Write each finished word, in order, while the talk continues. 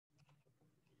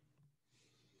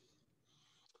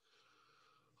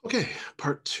Okay,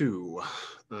 part two,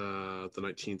 the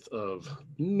 19th of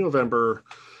November,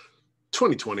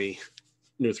 2020,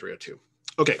 New 302.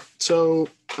 Okay, so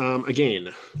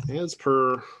again, as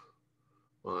per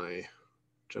my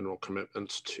general commitment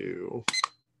to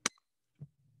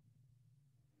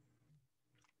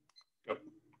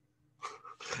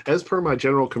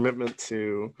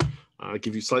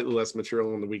give you slightly less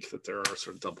material in the week that there are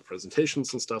sort of double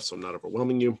presentations and stuff, so I'm not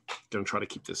overwhelming you. I'm going to try to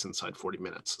keep this inside 40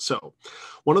 minutes. So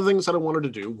one of the things that I wanted to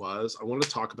do was I wanted to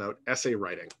talk about essay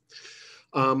writing.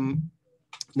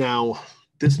 Now,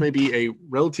 this may be a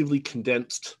relatively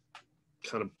condensed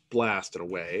kind of blast in a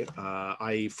way.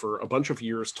 I, for a bunch of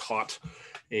years, taught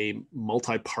a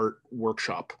multi-part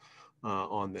workshop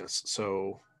on this.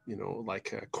 So, you know,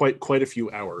 like quite a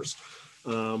few hours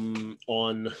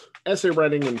on essay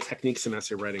writing and techniques in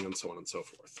essay writing and so on and so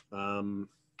forth.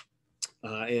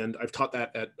 And I've taught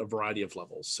that at a variety of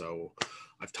levels. So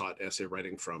I've taught essay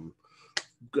writing from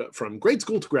grade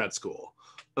school to grad school.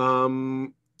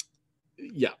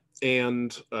 Yeah.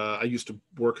 And I used to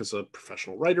work as a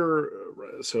professional writer,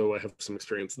 so I have some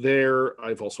experience there.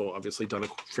 I've also obviously done a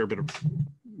fair bit of,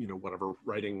 you know, whatever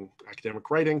writing,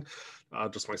 academic writing,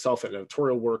 just myself and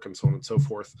editorial work and so on and so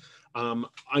forth. I'm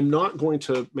not going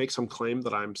to make some claim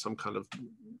that I'm some kind of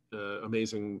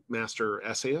amazing master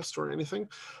essayist or anything,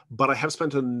 but I have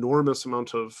spent an enormous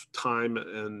amount of time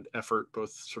and effort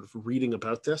both sort of reading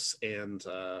about this and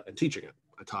teaching it.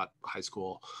 I taught high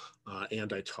school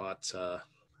and I taught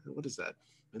what is that?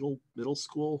 Middle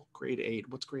school, grade 8.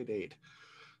 What's grade 8?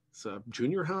 It's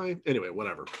junior high. Anyway,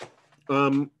 whatever.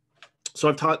 So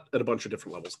I've taught at a bunch of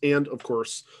different levels, and of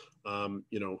course,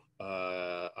 you know,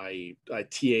 I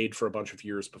TA'd for a bunch of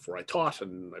years before I taught,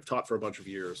 and I've taught for a bunch of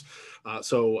years.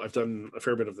 So I've done a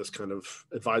fair bit of this kind of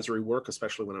advisory work,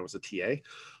 especially when I was a TA.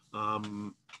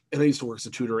 And I used to work as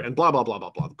a tutor, and blah blah blah blah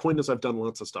blah. The point is, I've done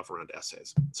lots of stuff around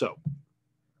essays. So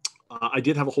I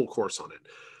did have a whole course on it.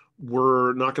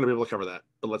 We're not going to be able to cover that,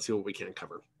 but let's see what we can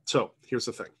cover. So here's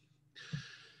the thing.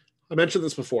 I mentioned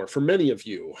this before. For many of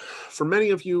you,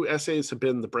 essays have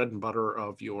been the bread and butter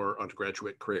of your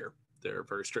undergraduate career. They're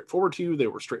very straightforward to you. They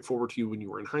were straightforward to you when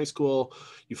you were in high school.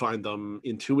 You find them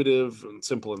intuitive and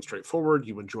simple and straightforward.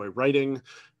 You enjoy writing.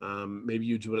 Maybe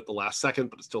you do it at the last second,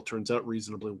 but it still turns out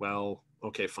reasonably well.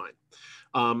 Okay, fine.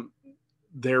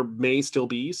 There may still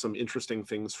be some interesting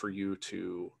things for you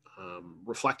to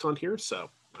reflect on here.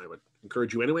 So I would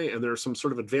encourage you anyway. And there are some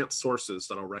sort of advanced sources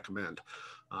that I'll recommend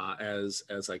as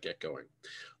I get going.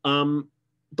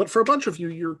 But for a bunch of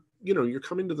you, you're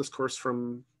coming to this course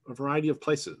from a variety of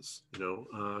places.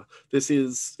 This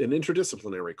is an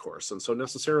interdisciplinary course. And so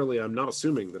necessarily, I'm not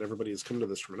assuming that everybody has come to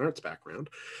this from an arts background.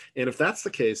 And if that's the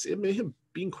case, it may have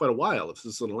been quite a while if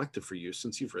this is an elective for you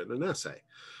since you've written an essay.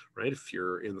 Right? If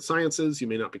you're in the sciences, you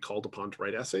may not be called upon to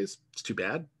write essays. It's too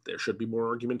bad. There should be more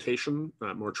argumentation,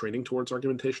 more training towards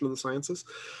argumentation in the sciences.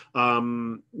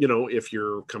 If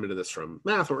you're coming to this from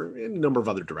math or any number of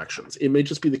other directions, it may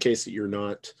just be the case that you're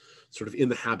not sort of in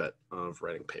the habit of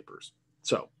writing papers.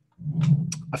 So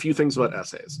a few things about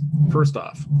essays. First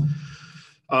off,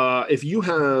 if you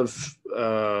have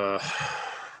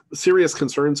serious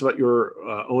concerns about your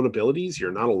own abilities, you're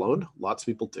not alone. Lots of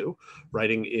people do.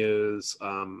 Writing is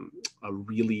a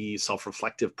really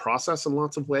self-reflective process in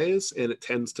lots of ways, and it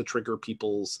tends to trigger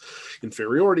people's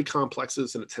inferiority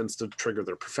complexes, and it tends to trigger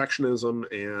their perfectionism.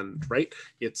 And right,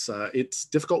 it's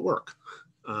difficult work.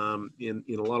 In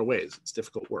a lot of ways, it's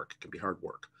difficult work. It can be hard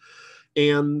work.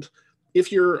 And if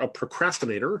you're a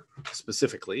procrastinator,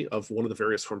 specifically, of one of the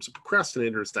various forms of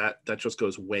procrastinators, that just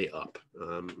goes way up.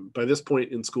 By this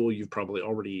point in school, you've probably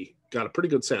already got a pretty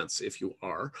good sense if you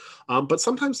are. But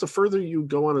sometimes the further you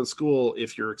go on in school,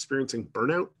 if you're experiencing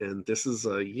burnout, and this is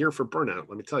a year for burnout,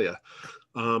 let me tell you,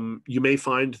 you may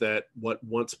find that what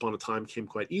once upon a time came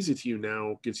quite easy to you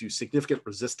now gives you significant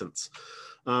resistance.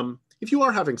 If you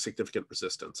are having significant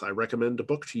resistance, I recommend a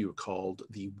book to you called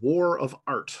The War of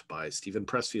Art by Stephen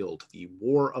Pressfield. The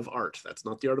War of Art. That's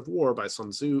not The Art of War by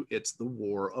Sun Tzu. It's The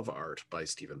War of Art by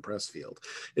Stephen Pressfield.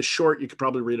 It's short. You could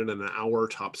probably read it in an hour,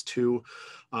 tops 2,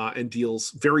 and deals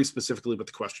very specifically with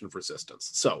the question of resistance.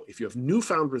 So if you have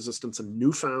newfound resistance and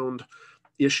newfound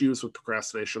issues with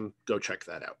procrastination, go check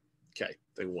that out. Okay,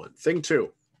 thing 1. Thing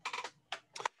 2.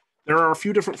 There are a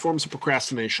few different forms of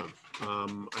procrastination.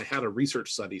 I had a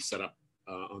research study set up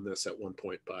on this at one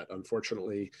point, but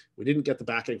unfortunately, we didn't get the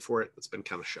backing for it. It's been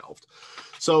kind of shelved.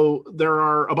 So there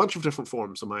are a bunch of different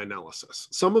forms of my analysis.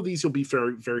 Some of these you'll be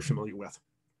very, very familiar with.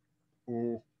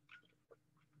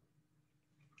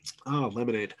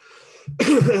 Lemonade.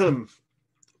 Pardon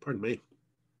me.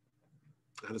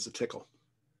 That is a tickle.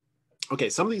 Okay,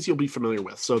 some of these you'll be familiar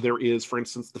with. So there is, for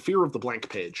instance, the fear of the blank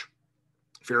page.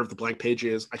 Fear of the blank page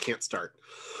is, I can't start.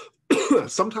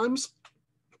 Sometimes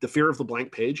the fear of the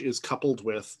blank page is coupled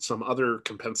with some other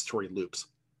compensatory loops,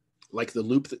 like the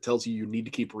loop that tells you you need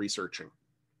to keep researching,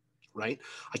 right?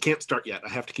 I can't start yet. I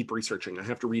have to keep researching. I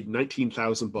have to read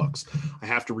 19,000 books. I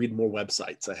have to read more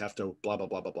websites. I have to blah, blah,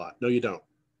 blah, blah, blah. No, you don't.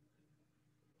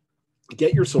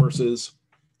 Get your sources,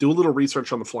 do a little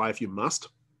research on the fly if you must.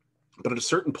 But at a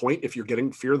certain point, if you're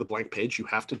getting fear of the blank page, you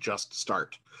have to just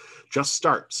start. Just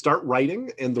start. Start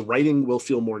writing, and the writing will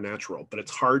feel more natural. But it's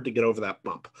hard to get over that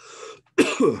bump.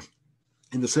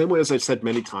 In the same way as I've said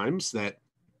many times, that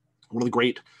one of the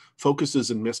great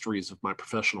focuses and mysteries of my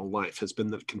professional life has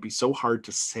been that it can be so hard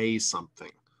to say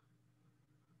something.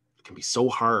 It can be so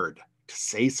hard to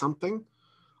say something.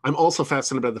 I'm also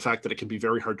fascinated by the fact that it can be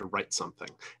very hard to write something.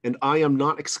 And I am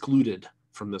not excluded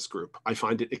from this group. I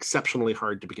find it exceptionally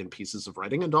hard to begin pieces of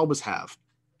writing, and always have.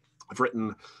 I've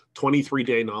written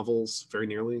 23-day novels, very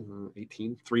nearly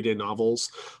 18 3-day novels,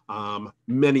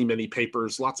 many, many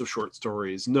papers, lots of short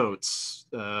stories, notes,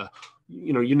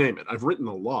 you name it. I've written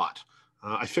a lot.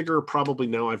 I figure probably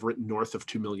now I've written north of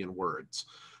 2 million words.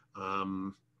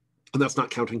 And that's not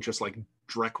counting just like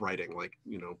direct writing, like,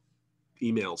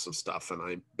 emails and stuff. And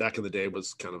I, back in the day,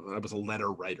 was I was a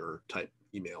letter writer type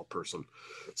email person.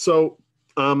 So,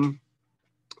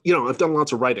 I've done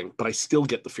lots of writing, but I still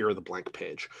get the fear of the blank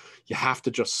page. You have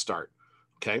to just start.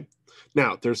 Okay.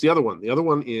 Now there's the other one. The other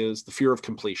one is the fear of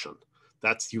completion.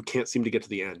 That's, you can't seem to get to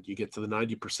the end. You get to the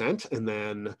 90% and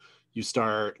then you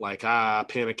start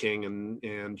panicking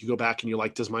and you go back and you're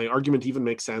like, does my argument even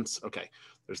make sense? Okay.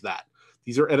 There's that.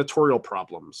 These are editorial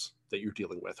problems that you're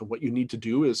dealing with. And what you need to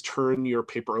do is turn your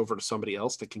paper over to somebody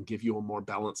else that can give you a more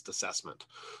balanced assessment.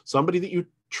 Somebody that you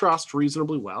trust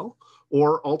reasonably well,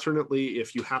 or alternately,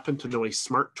 if you happen to know a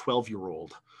smart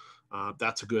 12-year-old,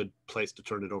 that's a good place to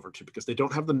turn it over to, because they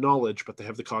don't have the knowledge, but they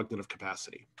have the cognitive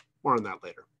capacity. More on that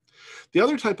later. The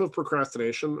other type of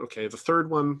procrastination, okay, the third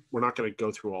one, we're not going to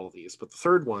go through all of these, but the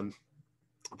third one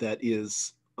that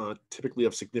is typically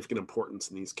of significant importance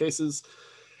in these cases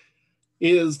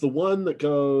is the one that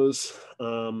goes,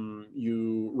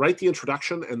 you write the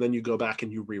introduction and then you go back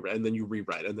and you rewrite, and then you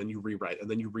rewrite, and then you rewrite, and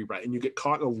then you rewrite, and you get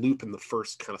caught in a loop in the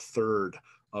first kind of third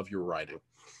of your writing.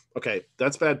 Okay,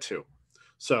 that's bad too.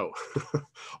 So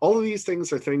all of these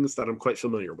things are things that I'm quite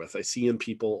familiar with. I see in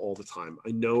people all the time. I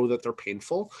know that they're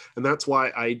painful. And that's why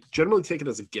I generally take it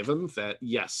as a given that,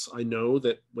 yes, I know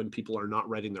that when people are not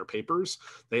writing their papers,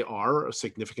 they are a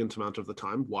significant amount of the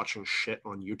time watching shit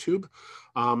on YouTube.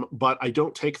 But I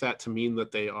don't take that to mean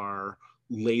that they are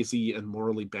lazy and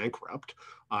morally bankrupt.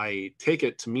 I take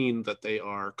it to mean that they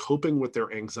are coping with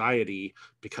their anxiety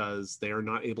because they are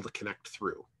not able to connect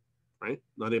through, right?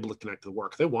 Not able to connect to the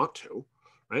work. They want to.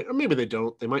 Right? Or maybe they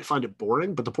don't. They might find it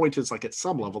boring, but the point is, like, at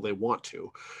some level they want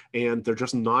to, and they're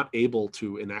just not able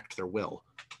to enact their will.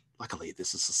 Luckily,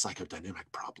 this is a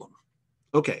psychodynamic problem.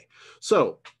 Okay,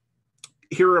 so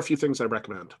here are a few things I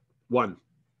recommend. One,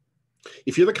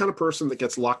 if you're the kind of person that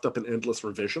gets locked up in endless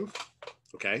revision,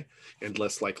 okay,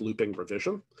 endless like looping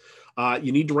revision,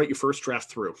 you need to write your first draft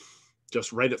through.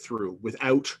 Just write it through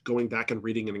without going back and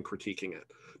reading it and critiquing it.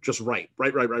 Just write.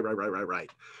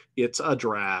 It's a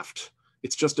draft.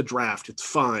 It's just a draft. It's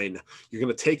fine. You're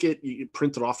going to take it, you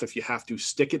print it off if you have to,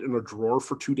 stick it in a drawer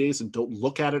for 2 days and don't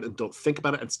look at it and don't think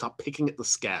about it and stop picking at the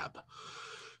scab.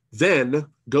 Then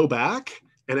go back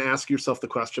and ask yourself the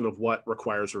question of what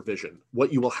requires revision.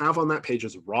 What you will have on that page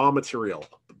is raw material.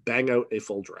 Bang out a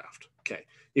full draft. Okay.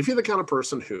 If you're the kind of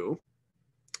person who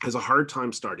has a hard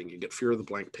time starting, you get fear of the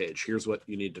blank page, here's what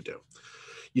you need to do.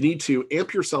 You need to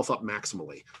amp yourself up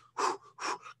maximally.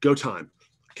 Go time.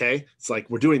 Okay, it's like,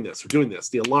 we're doing this.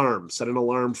 The alarm, set an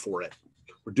alarm for it.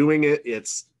 We're doing it.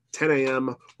 It's 10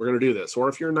 a.m. We're going to do this. Or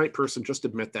if you're a night person, just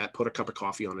admit that, put a cup of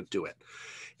coffee on it, do it.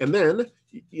 And then,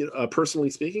 personally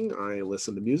speaking, I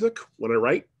listen to music when I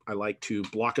write. I like to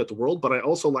block out the world, but I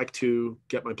also like to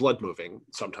get my blood moving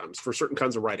sometimes for certain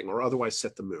kinds of writing, or otherwise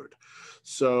set the mood.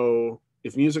 So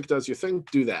if music does your thing,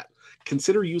 do that.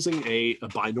 Consider using a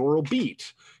binaural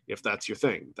beat if that's your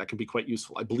thing. That can be quite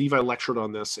useful. I believe I lectured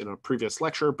on this in a previous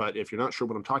lecture, but if you're not sure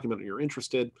what I'm talking about and you're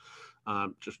interested,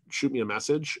 just shoot me a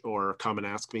message or come and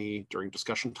ask me during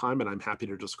discussion time, and I'm happy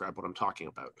to describe what I'm talking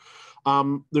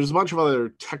about. There's a bunch of other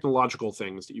technological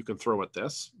things that you can throw at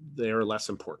this. They're less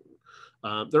important.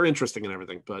 They're interesting and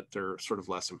everything, but they're sort of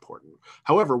less important.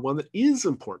 However, one that is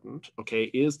important, okay,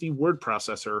 is the word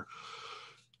processor.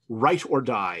 Write or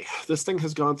die. This thing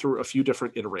has gone through a few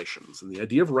different iterations. And the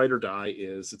idea of write or die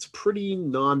is it's a pretty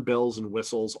non-bells and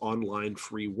whistles online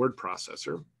free word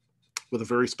processor. with a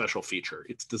very special feature.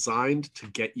 It's designed to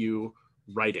get you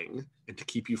writing and to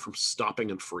keep you from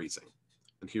stopping and freezing.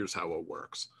 And here's how it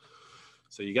works.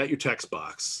 So you got your text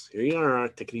box. Here you are,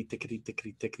 tickety, tickety,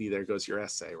 tickety, tickety. There goes your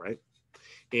essay, right?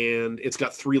 And it's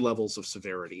got 3 levels of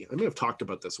severity. I may have talked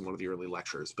about this in one of the early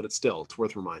lectures, but it's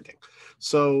worth reminding.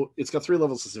 So it's got 3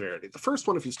 levels of severity. The first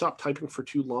one, if you stop typing for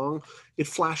too long, it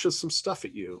flashes some stuff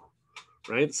at you,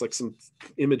 right? It's like some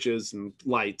images and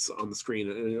lights on the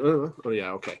screen. Oh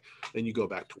yeah, okay. And you go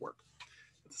back to work.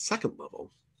 The second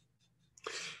level,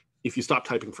 if you stop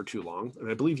typing for too long, and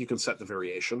I believe you can set the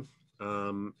variation,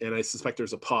 and I suspect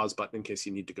there's a pause button in case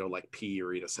you need to go like pee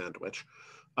or eat a sandwich.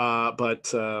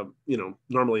 But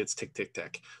normally it's tick, tick,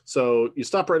 tick. So you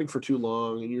stop writing for too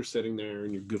long and you're sitting there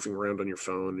and you're goofing around on your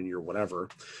phone and you're whatever.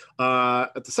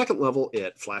 At the second level,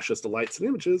 it flashes the lights and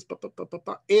images,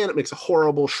 and it makes a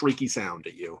horrible shrieky sound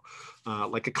at you,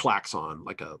 like a klaxon,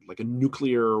 like a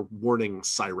nuclear warning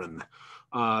siren.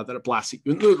 That it blasts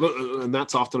you, and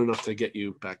that's often enough to get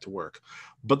you back to work.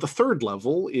 But the third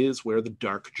level is where the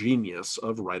dark genius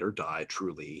of write or die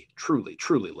truly, truly,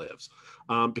 truly lives.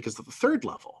 Because at the third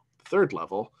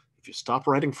level, if you stop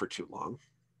writing for too long,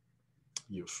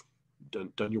 you've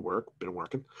done your work, been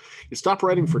working, you stop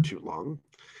writing for too long,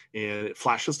 and it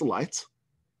flashes the lights,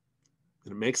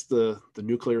 and it makes the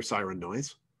nuclear siren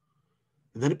noise,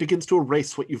 and then it begins to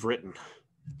erase what you've written.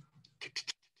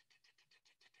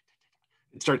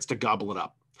 It starts to gobble it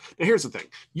up. Now, here's the thing.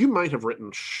 You might have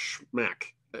written schmack,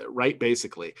 right?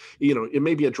 Basically, it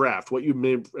may be a draft. What you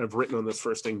may have written on this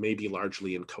first thing may be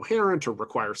largely incoherent or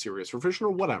require serious revision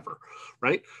or whatever,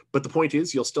 right? But the point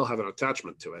is, you'll still have an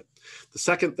attachment to it. The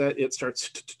second that it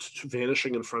starts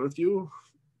vanishing in front of you,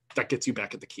 that gets you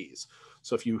back at the keys.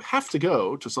 So if you have to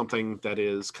go to something that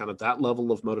is kind of that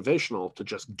level of motivational to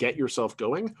just get yourself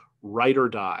going, write or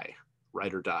die,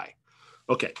 write or die.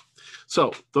 Okay,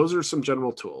 so those are some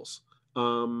general tools.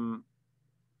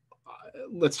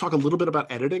 Let's talk a little bit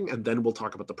about editing, and then we'll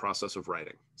talk about the process of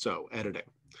writing. So editing.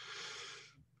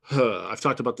 I've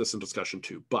talked about this in discussion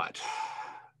too, but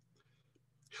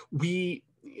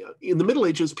in the Middle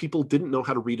Ages, people didn't know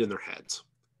how to read in their heads.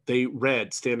 They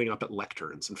read standing up at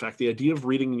lecterns. In fact, the idea of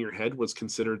reading in your head was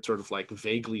considered sort of like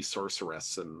vaguely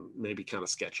sorcerous and maybe kind of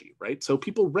sketchy, right? So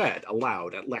people read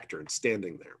aloud at lecterns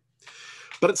standing there.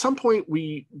 But at some point,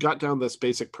 we got down this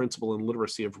basic principle in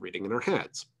literacy of reading in our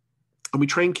heads. And we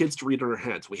train kids to read in our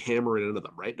heads. We hammer it into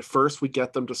them, right? At first, we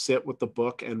get them to sit with the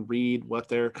book and read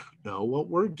what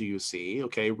word do you see?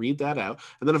 Okay, read that out.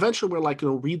 And then eventually we're like,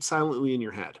 read silently in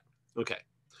your head. Okay,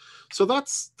 so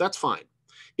that's fine.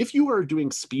 If you are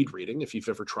doing speed reading, if you've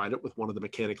ever tried it with one of the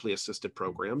mechanically assisted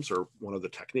programs or one of the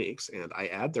techniques, and I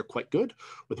add, they're quite good.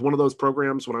 With one of those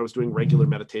programs, when I was doing regular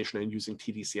meditation and using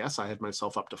TDCS, I had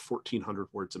myself up to 1,400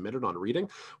 words a minute on reading,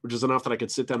 which is enough that I could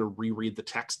sit down and reread the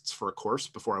texts for a course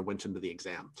before I went into the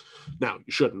exam. Now,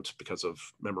 you shouldn't because of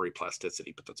memory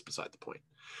plasticity, but that's beside the point.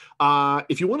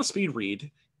 If you want to speed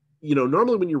read,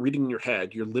 normally when you're reading in your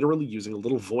head, you're literally using a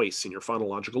little voice in your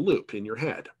phonological loop in your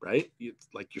head, right?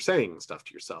 Like you're saying stuff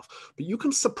to yourself, but you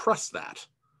can suppress that.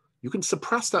 You can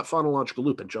suppress that phonological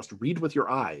loop and just read with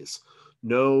your eyes.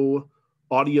 No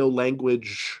audio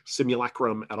language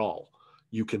simulacrum at all.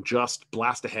 You can just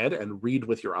blast ahead and read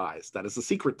with your eyes. That is the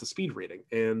secret to speed reading.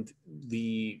 And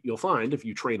you'll find if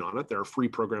you train on it, there are free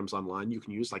programs online you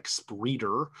can use like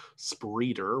Spreeder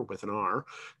with an R.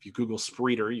 If you Google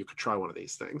Spreeder, you could try one of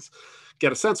these things.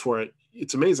 Get a sense for it.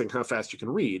 It's amazing how fast you can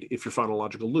read if your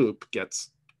phonological loop gets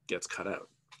cut out.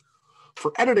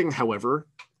 For editing, however,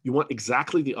 you want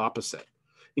exactly the opposite.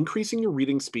 Increasing your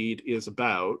reading speed is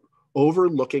about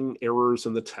overlooking errors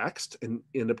in the text and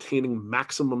obtaining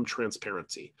maximum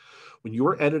transparency. When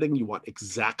you're editing, you want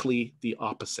exactly the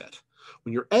opposite.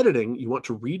 When you're editing, you want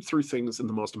to read through things in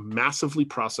the most massively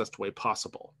processed way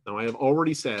possible. Now, I have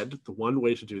already said the one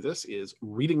way to do this is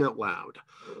reading out loud.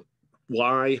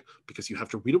 Why? Because you have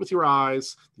to read it with your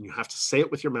eyes, then you have to say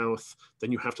it with your mouth,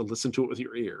 then you have to listen to it with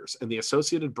your ears. And the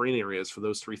associated brain areas for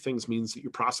those 3 things means that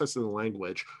you're processing the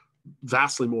language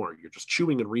vastly more. You're just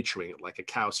chewing and rechewing it like a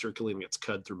cow circulating its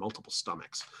cud through multiple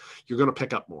stomachs. You're going to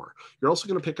pick up more. You're also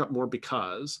going to pick up more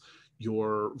because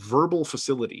your verbal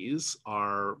facilities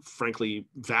are, frankly,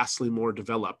 vastly more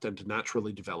developed and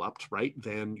naturally developed, right,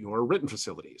 than your written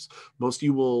facilities. Most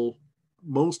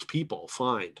people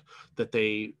find that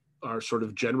they are sort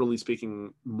of generally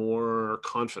speaking more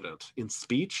confident in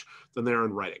speech than they are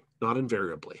in writing. Not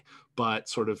invariably, but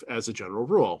sort of as a general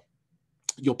rule,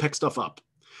 you'll pick stuff up.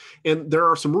 And there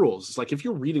are some rules. It's like if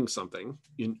you're reading something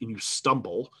and you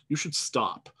stumble, you should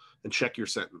stop and check your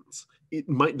sentence.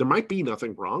 There might be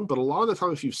nothing wrong, but a lot of the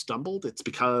time if you've stumbled, it's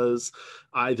because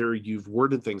either you've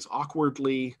worded things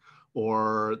awkwardly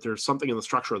or there's something in the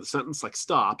structure of the sentence, like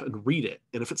stop and read it.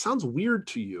 And if it sounds weird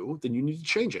to you, then you need to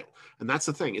change it. And that's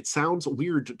the thing. It sounds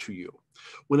weird to you.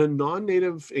 When a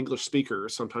non-native English speaker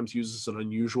sometimes uses an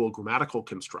unusual grammatical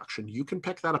construction, you can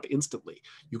pick that up instantly.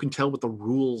 You can tell what the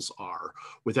rules are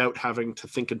without having to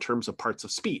think in terms of parts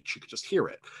of speech. You can just hear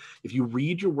it. If you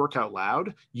read your work out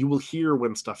loud, you will hear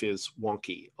when stuff is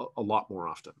wonky a lot more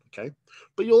often, okay?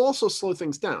 But you'll also slow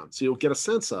things down. So you'll get a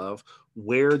sense of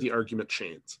where the argument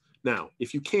chains. Now,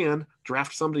 if you can,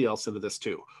 draft somebody else into this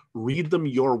too. Read them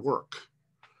your work.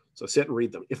 So sit and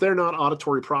read them. If they're not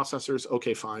auditory processors,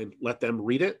 okay, fine. Let them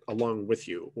read it along with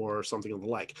you or something of the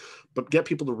like. But get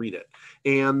people to read it.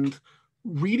 And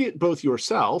read it both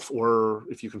yourself, or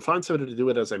if you can find somebody to do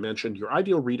it, as I mentioned, your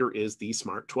ideal reader is the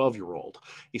smart 12-year-old.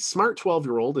 A smart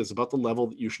 12-year-old is about the level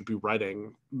that you should be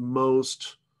writing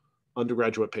most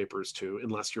undergraduate papers to,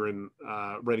 unless you're in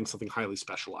writing something highly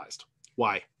specialized.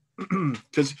 Why?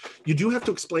 Because you do have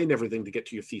to explain everything to get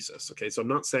to your thesis, okay? So I'm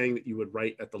not saying that you would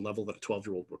write at the level that a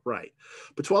 12-year-old would write,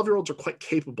 but 12-year-olds are quite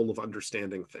capable of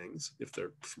understanding things if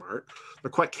they're smart. They're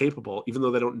quite capable, even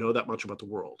though they don't know that much about the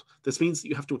world. This means that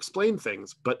you have to explain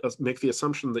things, but make the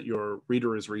assumption that your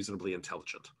reader is reasonably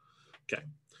intelligent. Okay,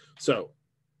 so,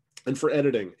 and for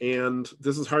editing, and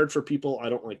this is hard for people, I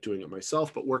don't like doing it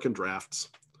myself, but work in drafts.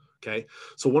 Okay,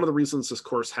 so one of the reasons this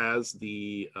course has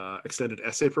the extended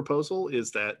essay proposal is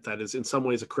that is in some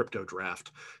ways a crypto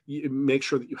draft. You make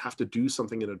sure that you have to do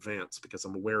something in advance, because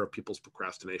I'm aware of people's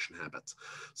procrastination habits.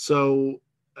 So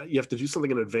you have to do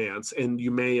something in advance, and you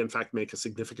may in fact make a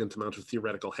significant amount of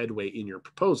theoretical headway in your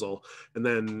proposal, and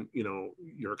then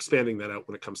you're expanding that out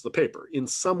when it comes to the paper. In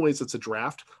some ways it's a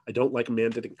draft. I don't like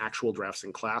mandating actual drafts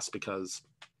in class because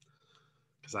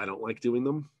I don't like doing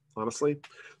them, honestly.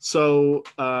 So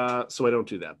I don't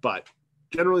do that. But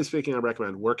generally speaking, I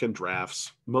recommend work in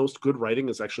drafts. Most good writing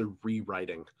is actually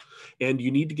rewriting. And you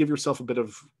need to give yourself a bit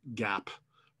of gap,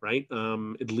 right?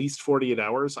 At least 48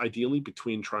 hours, ideally,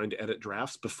 between trying to edit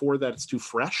drafts. Before that, it's too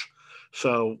fresh.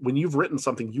 So when you've written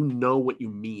something, you know what you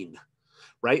mean,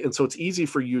 right? And so it's easy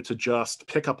for you to just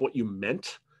pick up what you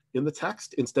meant in the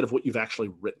text instead of what you've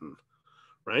actually written.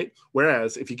 Right?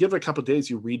 Whereas if you give it a couple of days,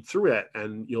 you read through it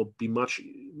and you'll be much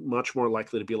more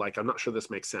likely to be like, I'm not sure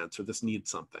this makes sense, or this needs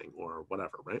something, or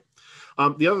whatever, right?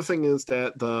 The other thing is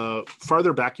that the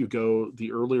farther back you go,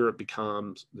 the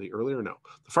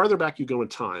farther back you go in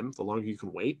time, the longer you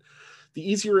can wait, the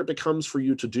easier it becomes for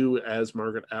you to do, as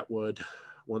Margaret Atwood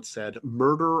once said,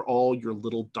 murder all your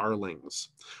little darlings,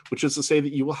 which is to say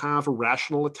that you will have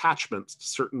irrational attachments to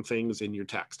certain things in your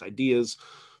text, ideas,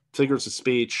 figures of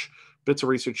speech, bits of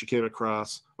research you came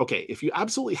across. Okay, if you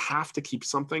absolutely have to keep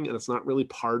something and it's not really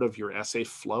part of your essay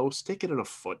flow, stick it in a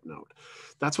footnote.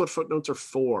 That's what footnotes are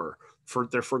for.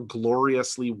 They're for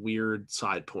gloriously weird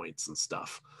side points and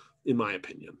stuff, in my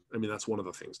opinion. I mean, that's one of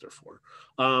the things they're for.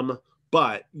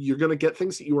 But you're going to get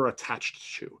things that you are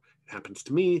attached to. It happens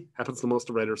to me, happens to most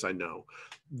of the writers I know.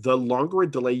 The longer a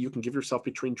delay you can give yourself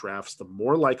between drafts, the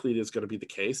more likely it is going to be the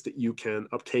case that you can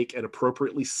uptake an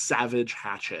appropriately savage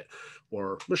hatchet,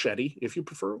 or machete, if you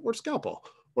prefer, or scalpel,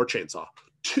 or chainsaw,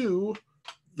 to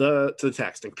the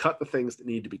text and cut the things that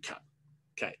need to be cut.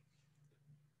 Okay.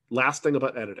 Last thing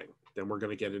about editing, then we're going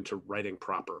to get into writing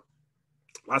proper.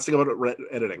 Last thing about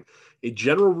editing, a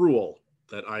general rule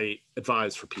that I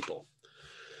advise for people.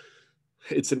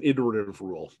 It's an iterative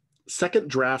rule. Second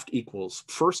draft equals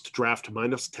first draft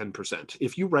minus 10%.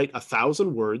 If you write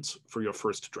 1,000 words for your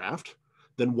first draft,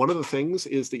 then one of the things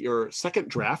is that your second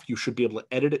draft, you should be able to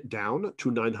edit it down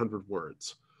to 900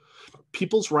 words.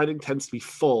 People's writing tends to be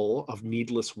full of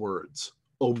needless words.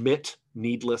 Omit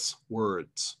needless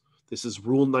words. This is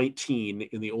Rule 19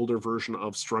 in the older version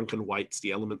of Strunk and White's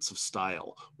The Elements of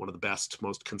Style, one of the best,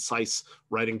 most concise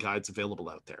writing guides available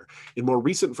out there. In more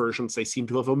recent versions, they seem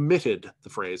to have omitted the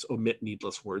phrase omit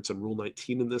needless words, and Rule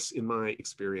 19 in this, in my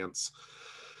experience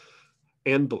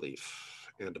and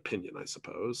belief and opinion, I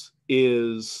suppose,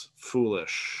 is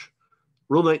foolish.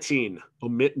 Rule 19,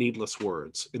 omit needless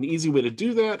words. An easy way to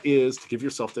do that is to give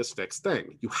yourself this fixed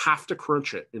thing. You have to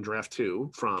crunch it in draft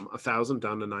 2 from 1,000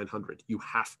 down to 900. You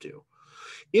have to.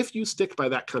 If you stick by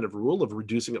that kind of rule of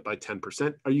reducing it by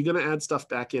 10%, are you going to add stuff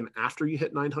back in after you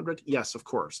hit 900? Yes, of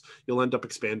course. You'll end up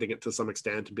expanding it to some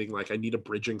extent and being like, I need a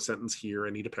bridging sentence here, I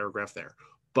need a paragraph there.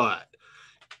 But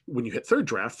when you hit third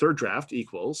draft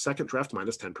equals second draft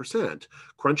minus 10%.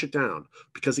 Crunch it down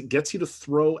because it gets you to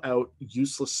throw out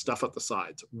useless stuff at the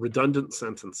sides, redundant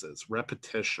sentences,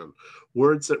 repetition,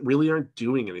 words that really aren't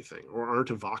doing anything or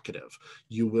aren't evocative.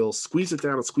 You will squeeze it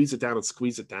down and squeeze it down and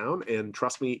squeeze it down, and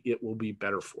trust me, it will be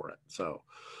better for it. So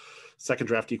second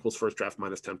draft equals first draft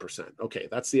minus 10%. Okay,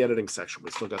 that's the editing section.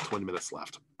 We still got 20 minutes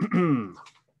left.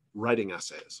 Writing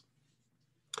essays.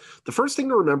 The first thing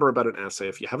to remember about an essay,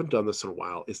 if you haven't done this in a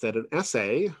while, is that an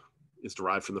essay is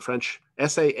derived from the French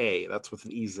SAA, that's with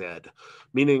an EZ,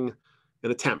 meaning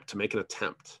an attempt, to make an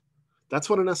attempt. That's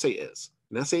what an essay is.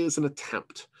 An essay is an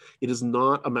attempt. It is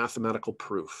not a mathematical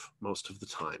proof most of the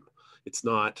time. It's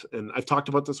not, and I've talked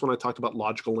about this when I talked about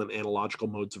logical and analogical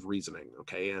modes of reasoning,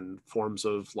 okay, and forms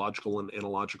of logical and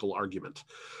analogical argument.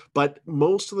 But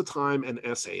most of the time, an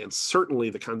essay, and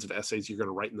certainly the kinds of essays you're going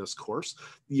to write in this course,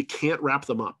 you can't wrap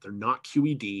them up. They're not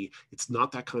QED. It's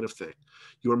not that kind of thing.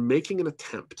 You are making an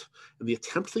attempt, and the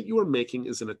attempt that you are making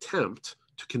is an attempt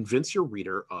to convince your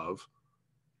reader of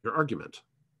your argument.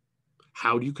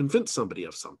 How do you convince somebody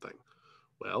of something?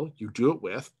 Well, you do it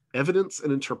with evidence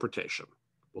and interpretation.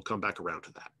 We'll come back around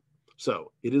to that.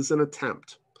 So it is an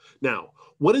attempt. Now,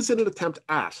 what is it an attempt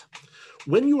at?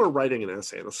 When you are writing an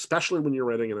essay, and especially when you're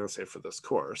writing an essay for this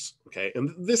course, okay,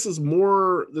 and this is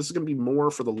going to be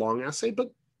more for the long essay,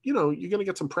 but you're going to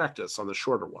get some practice on the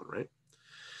shorter one, right?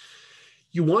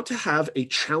 You want to have a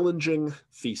challenging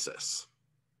thesis.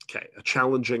 Okay, a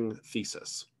challenging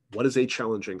thesis. What is a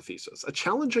challenging thesis? A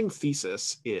challenging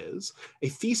thesis is a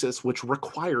thesis which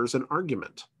requires an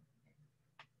argument.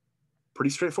 Pretty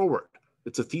straightforward.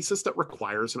 It's a thesis that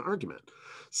requires an argument.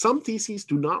 Some theses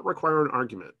do not require an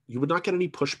argument. You would not get any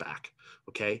pushback,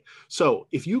 okay? So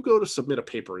if you go to submit a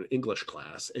paper in English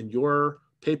class and your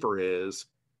paper is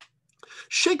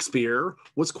Shakespeare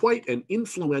was quite an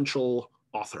influential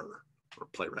author or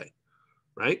playwright,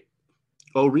 right?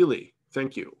 Oh, really?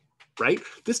 Thank you. Right?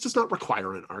 This does not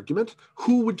require an argument.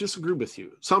 Who would disagree with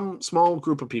you? Some small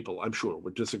group of people, I'm sure,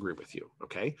 would disagree with you,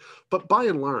 okay? But by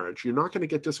and large, you're not going to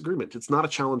get disagreement. It's not a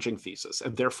challenging thesis,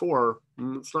 and therefore,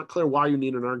 it's not clear why you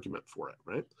need an argument for it,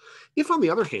 right? If, on the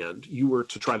other hand, you were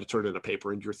to try to turn in a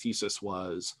paper and your thesis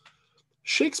was,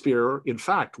 Shakespeare, in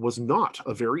fact, was not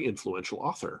a very influential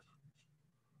author.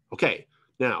 Okay,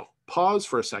 now, pause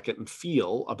for a second and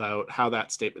feel about how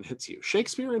that statement hits you.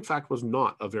 Shakespeare, in fact, was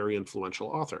not a very influential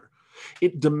author.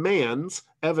 It demands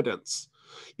evidence.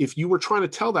 If you were trying to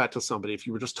tell that to somebody, if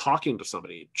you were just talking to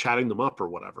somebody, chatting them up or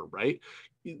whatever, right?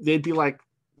 They'd be like,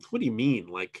 what do you mean?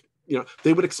 Like,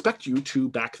 they would expect you to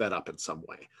back that up in some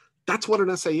way. That's what an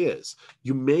essay is.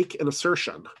 You make an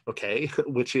assertion, okay,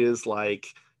 which is like,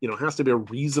 it has to be a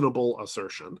reasonable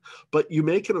assertion, but you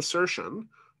make an assertion,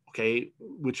 okay,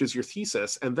 which is your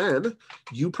thesis, and then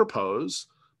you propose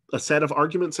a set of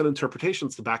arguments and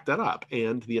interpretations to back that up.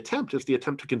 And the attempt is the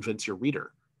attempt to convince your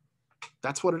reader.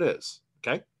 That's what it is,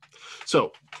 okay?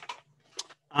 So,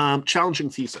 challenging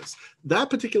thesis. That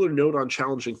particular note on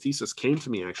challenging thesis came to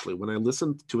me, actually, when I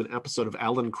listened to an episode of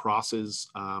Alan Cross's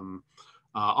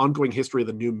Ongoing History of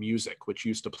the New Music, which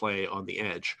used to play on The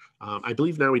Edge. I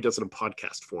believe now he does it in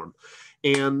podcast form.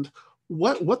 And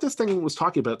what this thing was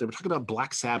talking about, they were talking about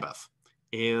Black Sabbath.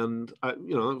 And, it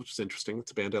was interesting.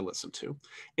 It's a band I listened to.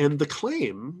 And the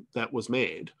claim that was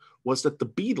made was that the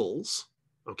Beatles,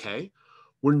 okay,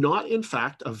 were not, in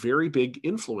fact, a very big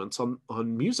influence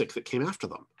on music that came after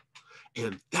them.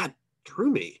 And that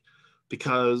drew me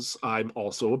because I'm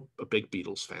also a big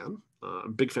Beatles fan. I'm a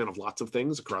big fan of lots of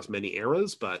things across many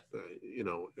eras. But,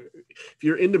 if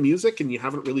you're into music and you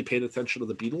haven't really paid attention to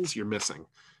the Beatles, you're missing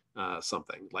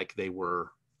something. Like, they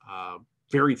were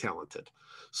very talented.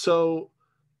 So,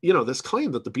 this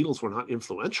claim that the Beatles were not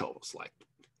influential was like,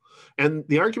 and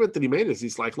the argument that he made is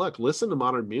he's like, look, listen to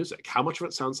modern music. How much of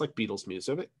it sounds like Beatles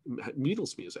music,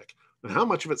 and how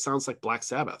much of it sounds like Black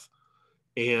Sabbath?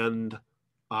 And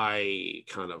I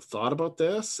kind of thought about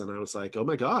this, and I was like, oh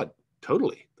my God,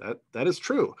 totally. That is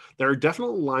true. There are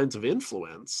definitely lines of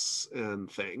influence and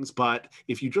things, but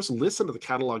if you just listen to the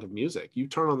catalog of music, you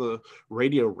turn on the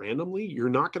radio randomly, you're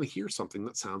not going to hear something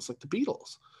that sounds like the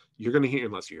Beatles. You're going to hear,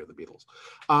 unless you hear the Beatles,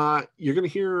 you're going to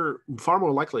hear, far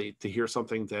more likely to hear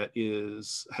something that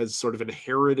has sort of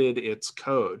inherited its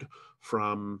code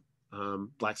from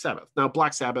Black Sabbath. Now,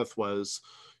 Black Sabbath was,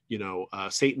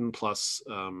 Satan plus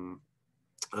kind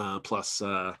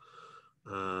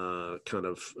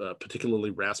of particularly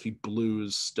raspy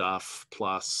blues stuff,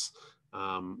 plus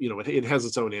it has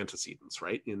its own antecedents,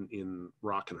 right, in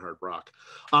rock and hard rock.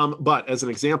 But as an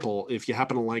example, if you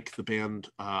happen to like the band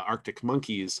Arctic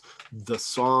Monkeys, the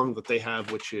song that they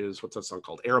have, which is, what's that song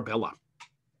called? Arabella.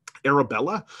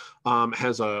 Arabella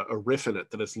has a riff in it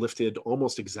that is lifted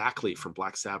almost exactly from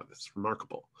Black Sabbath. It's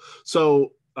remarkable.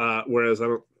 So, whereas I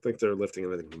don't think they're lifting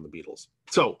anything from the Beatles.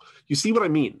 So you see what I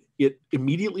mean? It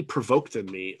immediately provoked in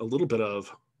me a little bit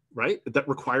of, right? That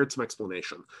required some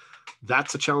explanation.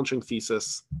 That's a challenging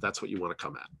thesis. That's what you want to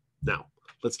come at. Now,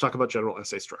 let's talk about general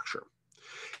essay structure.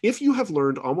 If you have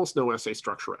learned almost no essay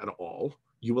structure at all,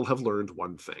 you will have learned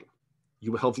one thing.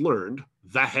 You will have learned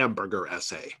the hamburger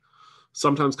essay,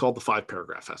 sometimes called the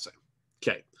 5-paragraph essay.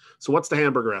 Okay, so what's the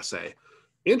hamburger essay?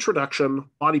 Introduction,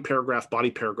 body paragraph, body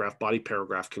paragraph, body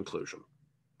paragraph, conclusion.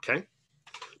 Okay,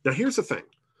 now here's the thing.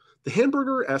 The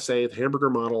hamburger essay, the hamburger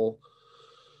model,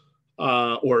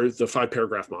 or the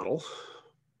 5-paragraph model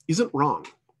isn't wrong.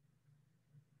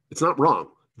 It's not wrong.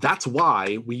 That's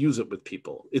why we use it with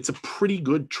people. It's a pretty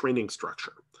good training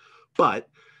structure. But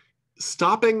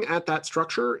stopping at that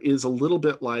structure is a little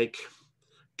bit like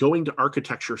going to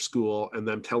architecture school and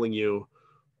them telling you,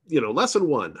 lesson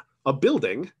 1, a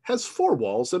building has 4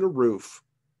 walls and a roof.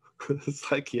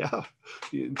 It's like, yeah,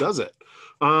 it does it.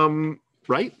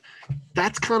 Right?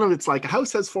 That's kind of, it's like a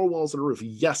house has 4 walls and a roof.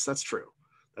 Yes, that's true.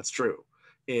 That's true.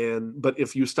 But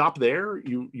if you stop there,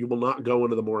 you will not go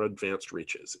into the more advanced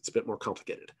reaches. It's a bit more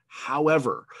complicated.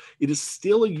 However, it is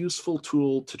still a useful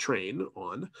tool to train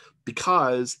on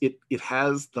because it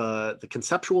has the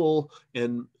conceptual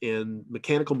and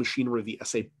mechanical machinery of the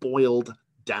essay boiled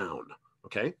down.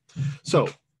 Okay, so,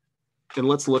 and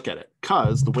let's look at it,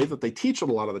 because the way that they teach it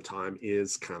a lot of the time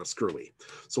is kind of screwy.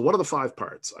 So what are the 5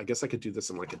 parts? I guess I could do this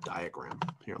in like a diagram.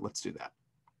 Here, let's do that.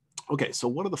 Okay, so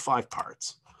what are the 5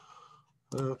 parts?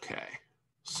 Okay,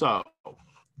 so,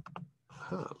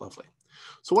 lovely.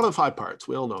 So what are the 5 parts?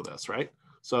 We all know this, right?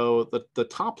 So the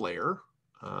top layer,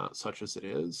 such as it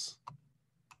is,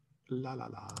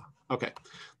 Okay,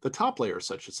 the top layer,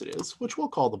 such as it is, which we'll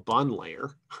call the bun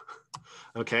layer,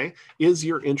 okay, is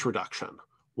your introduction.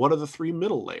 What are the 3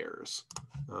 middle layers?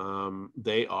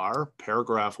 They are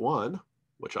paragraph 1,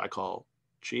 which I call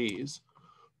cheese,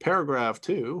 paragraph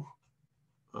 2,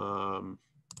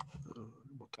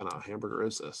 what kind of hamburger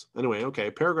is this? Anyway, okay,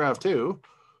 paragraph 2,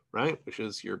 right, which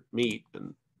is your meat,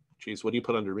 and geez, what do you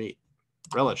put under meat?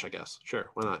 Relish, I guess. Sure,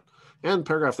 why not? And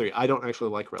paragraph 3, I don't actually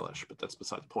like relish, but that's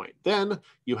beside the point. Then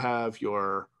you have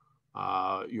your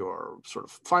sort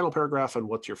of final paragraph, and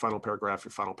what's your final paragraph?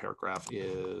 Your final paragraph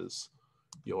is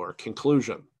your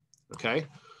conclusion, okay?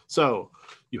 So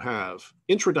you have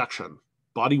introduction,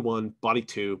 body 1, body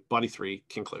 2, body 3,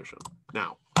 conclusion.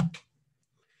 Now,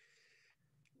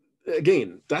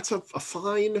 again, that's a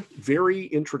fine, very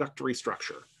introductory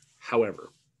structure.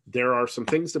 However, there are some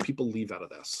things that people leave out of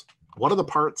this. What are the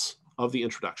parts of the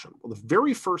introduction? Well, the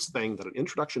very first thing that an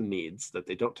introduction needs that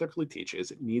they don't typically teach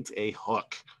is it needs a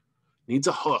hook. It needs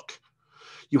a hook.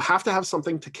 You have to have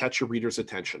something to catch your reader's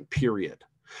attention, period.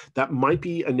 That might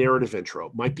be a narrative intro,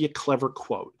 it might be a clever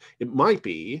quote. It might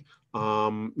be,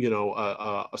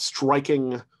 a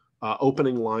striking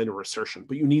opening line or assertion,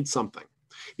 but you need something.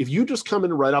 If you just come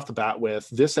in right off the bat with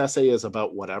this essay is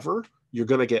about whatever, you're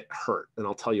going to get hurt. And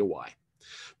I'll tell you why.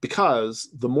 Because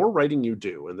the more writing you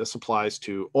do, and this applies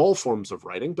to all forms of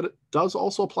writing, but it does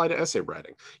also apply to essay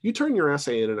writing. You turn your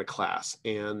essay in a class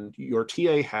and your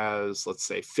TA has, let's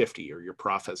say 50, or your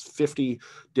prof has 50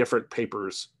 different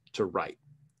papers to write,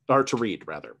 or to read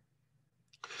rather.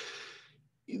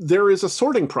 There is a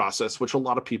sorting process which a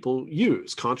lot of people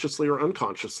use, consciously or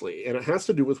unconsciously, and it has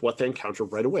to do with what they encounter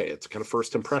right away. It's a kind of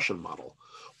first impression model.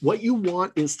 What you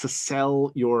want is to sell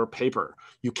your paper.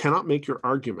 You cannot make your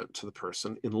argument to the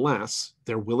person unless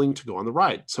they're willing to go on the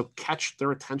ride. So catch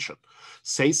their attention.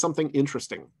 Say something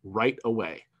interesting right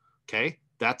away, okay?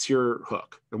 That's your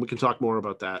hook. And we can talk more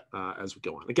about that as we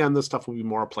go on. Again, this stuff will be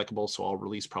more applicable, so I'll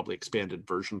release probably expanded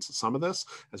versions of some of this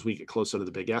as we get closer to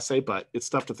the big essay, but it's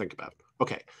stuff to think about.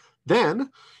 Okay,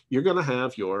 then you're going to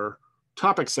have your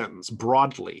topic sentence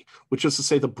broadly, which is to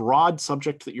say the broad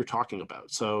subject that you're talking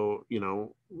about. So,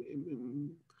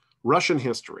 Russian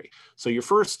history. So your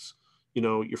first,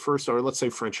 or let's say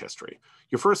French history.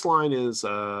 Your first line is,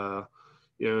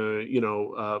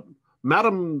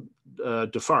 Madame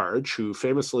Defarge, who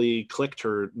famously clicked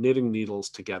her knitting needles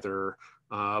together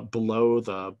below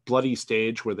the bloody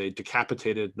stage where they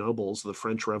decapitated nobles of the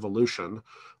French Revolution,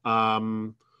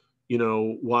 was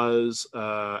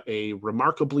a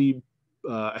remarkably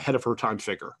ahead of her time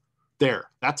figure. There,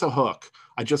 that's a hook.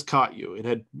 I just caught you. It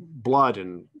had blood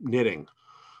and knitting,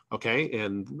 okay,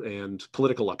 and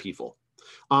political upheaval.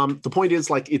 The point is,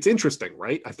 like, it's interesting,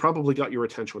 right? I've probably got your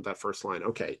attention with that first line.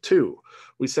 Okay, 2,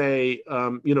 we say,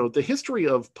 the history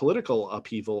of political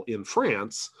upheaval in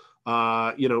France,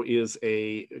 is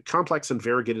a complex and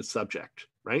variegated subject,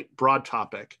 right? Broad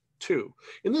topic. 2.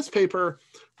 In this paper,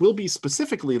 we'll be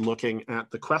specifically looking at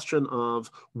the question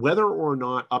of whether or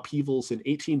not upheavals in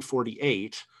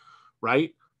 1848,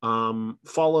 right,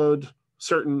 followed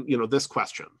certain, this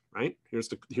question, right? Here's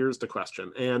the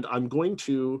question. And I'm going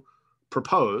to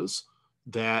propose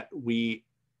that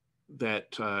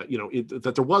that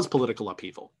there was political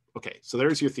upheaval. Okay, so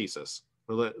there's your thesis.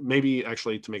 Or maybe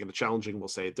actually, to make it challenging, we'll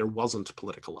say there wasn't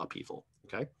political upheaval.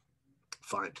 Okay,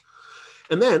 fine.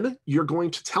 And then you're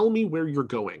going to tell me where you're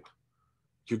going.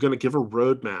 You're going to give a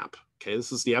roadmap. Okay,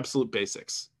 this is the absolute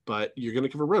basics, but you're going to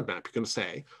give a roadmap. You're going to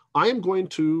say, I am going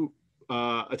to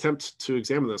attempt to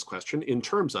examine this question in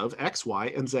terms of X,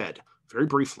 Y, and Z. Very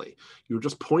briefly, you're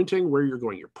just pointing where you're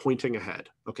going. You're pointing ahead.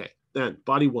 Okay, then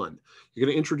body 1, you're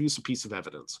going to introduce a piece of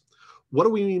evidence. What do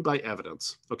we mean by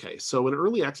evidence? Okay, so an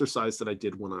early exercise that I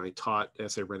did when I taught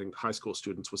essay writing to high school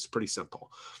students was pretty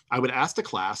simple. I would ask the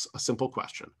class a simple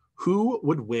question. Who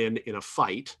would win in a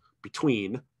fight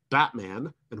between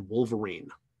Batman and Wolverine?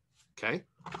 Okay,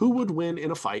 who would win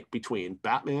in a fight between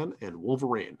Batman and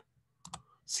Wolverine?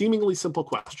 Seemingly simple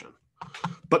question.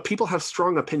 But people have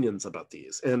strong opinions about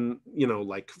these. And,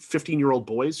 like 15-year-old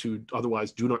boys who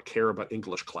otherwise do not care about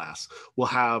English class will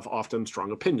have often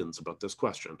strong opinions about this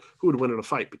question. Who would win in a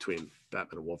fight between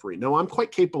Batman and Wolverine? Now, I'm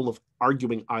quite capable of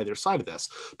arguing either side of this,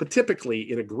 but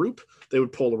typically in a group, they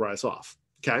would polarize off.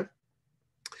 Okay.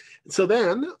 So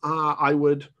then I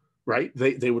would, right,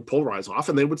 they would polarize off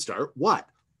and they would start what?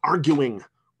 Arguing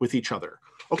with each other.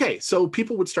 Okay, so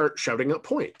people would start shouting out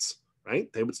points,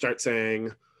 right? They would start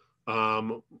saying,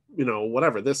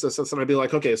 whatever, this, and I'd be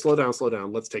like, okay, slow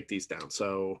down, let's take these down.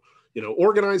 So,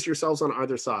 organize yourselves on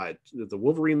either side, the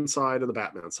Wolverine side and the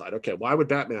Batman side. Okay, why would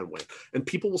Batman win? And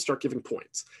people will start giving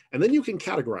points. And then you can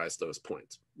categorize those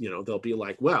points. They'll be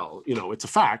like, well, it's a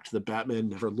fact that Batman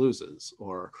never loses,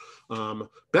 or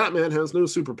Batman has no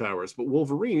superpowers, but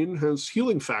Wolverine has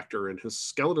healing factor and his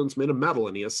skeleton's made of metal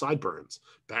and he has sideburns.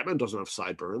 Batman doesn't have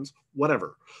sideburns,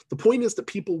 whatever. The point is that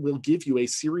people will give you a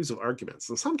series of arguments,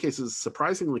 in some cases,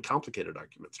 surprisingly complicated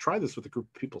arguments. Try this with a group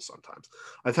of people sometimes.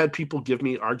 I've had people give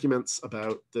me arguments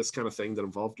about this kind of thing that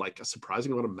involved like a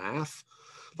surprising amount of math.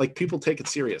 Like, people take it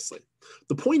seriously.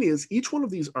 The point is, each one of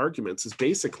these arguments is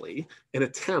basically an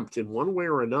attempt in one way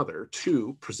or another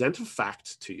to present a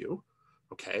fact to you,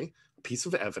 okay, a piece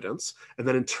of evidence, and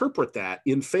then interpret that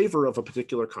in favor of a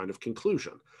particular kind of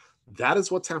conclusion. That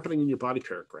is what's happening in your body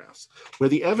paragraphs, where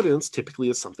the evidence typically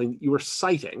is something that you are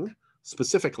citing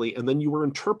specifically, and then you are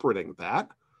interpreting that,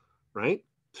 right?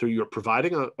 So you're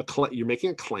providing you're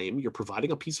making a claim, you're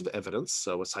providing a piece of evidence,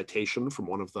 so a citation from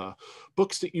one of the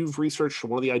books that you've researched,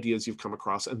 one of the ideas you've come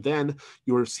across, and then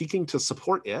you're seeking to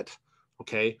support it,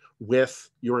 okay, with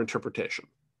your interpretation.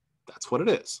 That's what it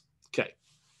is. Okay.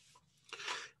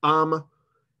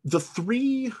 The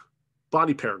 3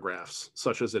 body paragraphs,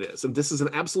 such as it is, and this is an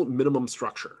absolute minimum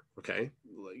structure, okay?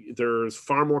 There's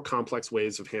far more complex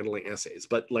ways of handling essays,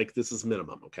 but like this is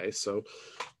minimum, okay? So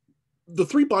the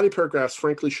 3 body paragraphs,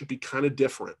 frankly, should be kind of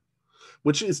different,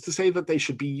 which is to say that they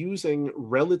should be using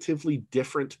relatively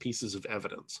different pieces of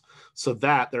evidence so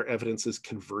that their evidence is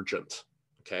convergent,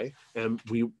 okay? And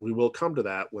we will come to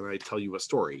that when I tell you a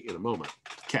story in a moment.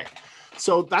 Okay,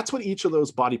 so that's what each of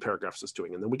those body paragraphs is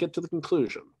doing. And then we get to the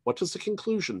conclusion. What does the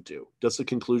conclusion do? Does the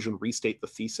conclusion restate the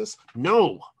thesis?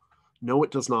 No,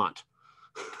 it does not.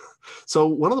 So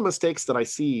one of the mistakes that I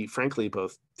see, frankly,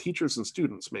 both teachers and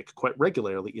students make quite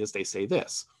regularly is they say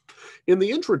this. In the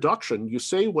introduction, you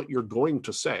say what you're going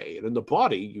to say. And in the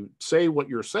body, you say what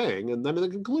you're saying. And then in the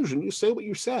conclusion, you say what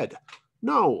you said.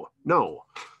 No,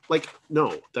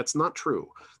 that's not true.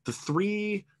 The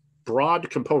 3 broad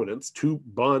components, 2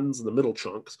 buns and the middle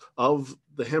chunks of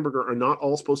the hamburger are not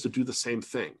all supposed to do the same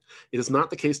thing. It is not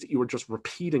the case that you are just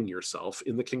repeating yourself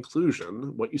in the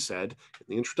conclusion, what you said in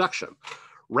the introduction.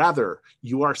 Rather,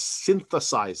 you are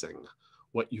synthesizing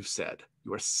what you've said.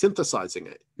 You are synthesizing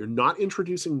it. You're not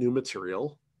introducing new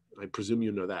material. I presume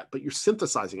you know that, but you're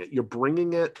synthesizing it. You're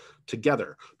bringing it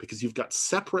together because you've got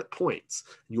separate points.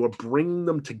 You are bringing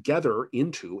them together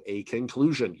into a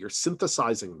conclusion. You're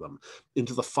synthesizing them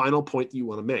into the final point that you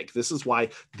want to make. This is why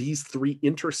these 3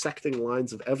 intersecting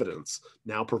lines of evidence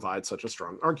now provide such a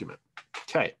strong argument.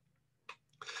 Okay.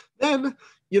 Then,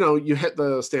 you hit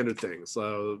the standard things,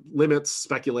 limits,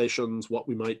 speculations, what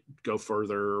we might go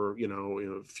further,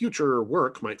 future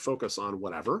work might focus on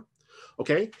whatever.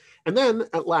 Okay. And then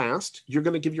at last, you're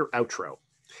going to give your outro.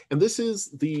 And this is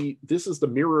the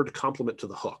mirrored complement to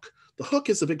the hook. The hook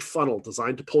is a big funnel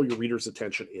designed to pull your reader's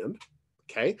attention in.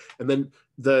 Okay. And then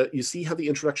you see how the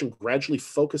introduction gradually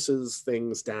focuses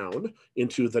things down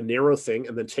into the narrow thing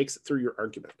and then takes it through your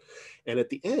argument. And at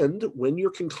the end, when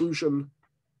your conclusion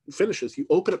finishes, you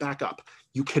open it back up.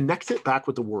 You connect it back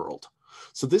with the world.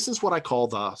 So this is what I call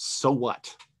the so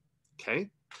what, okay?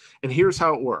 And here's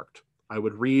how it worked. I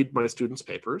would read my students'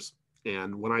 papers.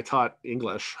 And when I taught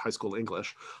English, high school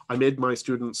English, I made my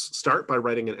students start by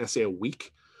writing an essay a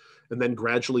week and then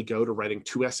gradually go to writing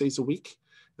 2 essays a week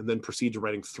and then proceed to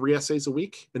writing 3 essays a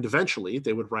week. And eventually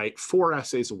they would write 4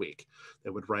 essays a week. They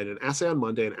would write an essay on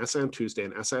Monday, an essay on Tuesday,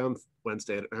 an essay on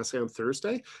Wednesday, and an essay on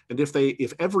Thursday. And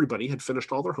if everybody had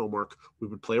finished all their homework, we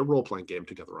would play a role-playing game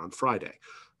together on Friday.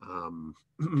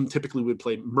 Typically we'd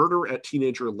play Murder at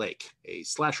Teenager Lake, a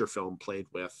slasher film played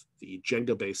with the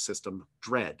Jenga-based system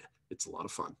Dread. It's a lot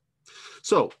of fun.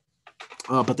 So,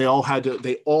 but they all had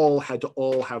to all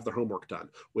have their homework done,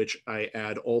 which I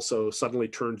add also suddenly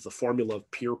turned the formula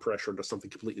of peer pressure into something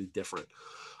completely different.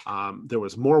 There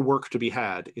was more work to be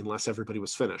had unless everybody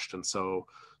was finished. And so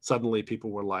suddenly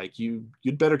people were like,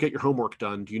 you'd better get your homework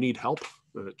done. Do you need help?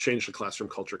 It changed the classroom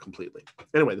culture completely.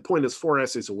 Anyway, the point is 4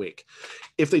 essays a week.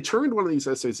 If they turned one of these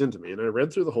essays into me and I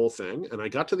read through the whole thing and I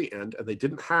got to the end and they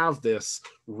didn't have this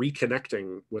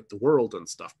reconnecting with the world and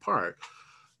stuff part,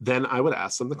 then I would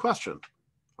ask them the question,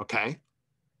 okay,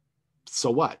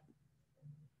 so what?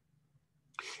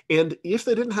 And if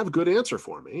they didn't have a good answer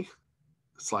for me,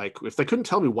 it's like, if they couldn't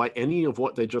tell me why any of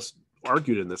what they just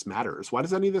argued in this matters, why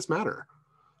does any of this matter?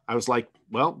 I was like,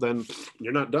 well, then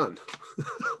you're not done.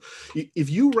 If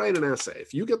you write an essay,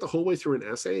 if you get the whole way through an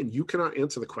essay and you cannot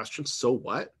answer the question, so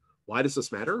what? Why does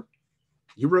this matter?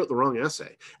 You wrote the wrong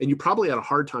essay, and you probably had a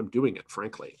hard time doing it,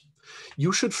 frankly.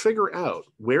 You should figure out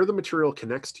where the material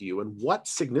connects to you and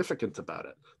what's significant about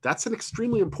it. That's an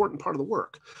extremely important part of the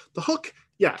work. The hook,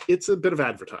 yeah, it's a bit of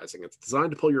advertising. It's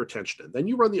designed to pull your attention in. Then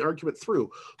you run the argument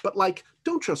through, but like,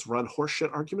 don't just run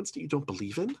horseshit arguments that you don't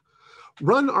believe in.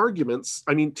 Run arguments,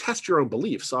 I mean, test your own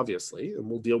beliefs, obviously, and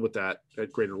we'll deal with that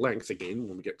at greater length again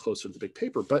when we get closer to the big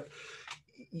paper. But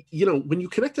you know, when you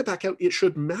connect it back out, it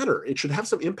should matter. It should have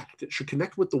some impact. It should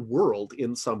connect with the world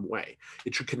in some way.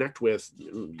 It should connect with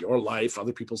your life,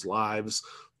 other people's lives,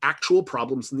 actual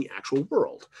problems in the actual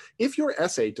world. If your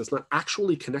essay does not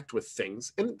actually connect with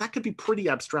things, and that could be pretty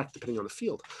abstract depending on the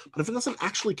field, but if it doesn't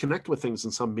actually connect with things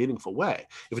in some meaningful way,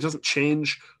 if it doesn't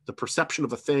change the perception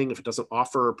of a thing, if it doesn't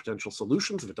offer potential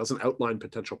solutions, if it doesn't outline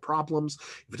potential problems,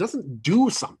 if it doesn't do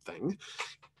something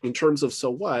in terms of so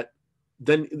what,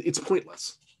 then it's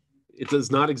pointless. It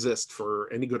does not exist for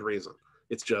any good reason.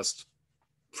 It's just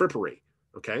frippery,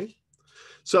 okay?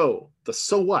 So the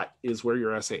so what is where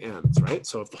your essay ends, right?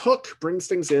 So if the hook brings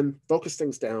things in, focus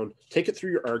things down, take it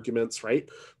through your arguments, right?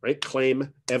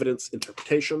 Claim, evidence,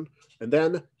 interpretation, and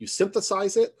then you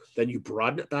synthesize it, then you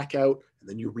broaden it back out, and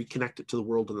then you reconnect it to the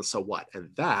world in the so what. And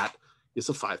that is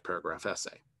a 5-paragraph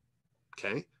essay,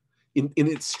 okay? In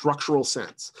its structural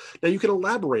sense. Now you can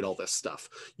elaborate all this stuff.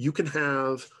 You can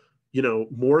have, you know,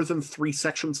 more than 3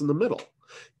 sections in the middle.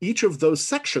 Each of those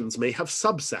sections may have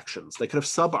subsections. They could have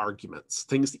sub-arguments,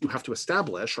 things that you have to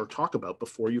establish or talk about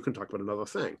before you can talk about another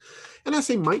thing. An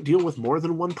essay might deal with more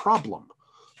than one problem,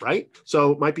 right?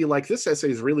 So it might be like, this essay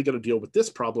is really going to deal with this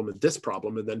problem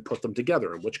and then put them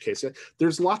together, in which case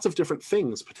there's lots of different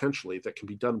things potentially that can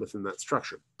be done within that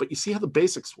structure. But you see how the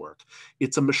basics work.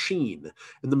 It's a machine.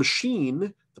 And the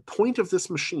machine, the point of this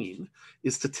machine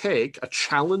is to take a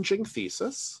challenging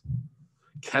thesis,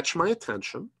 catch my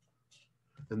attention,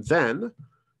 and then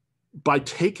by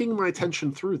taking my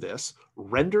attention through this,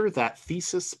 render that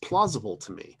thesis plausible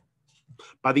to me.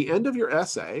 By the end of your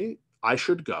essay, I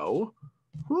should go,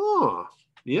 oh,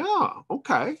 yeah,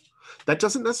 okay. That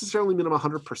doesn't necessarily mean I'm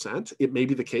 100%. It may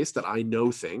be the case that I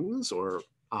know things, or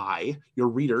your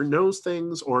reader, knows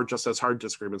things, or just has hard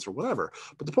disagreements or whatever.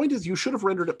 But the point is, you should have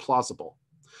rendered it plausible,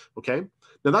 okay?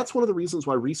 Now, that's one of the reasons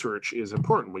why research is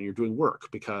important when you're doing work,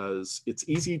 because it's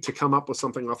easy to come up with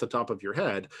something off the top of your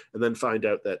head and then find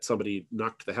out that somebody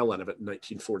knocked the hell out of it in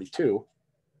 1942,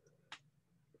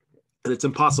 and it's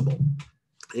impossible.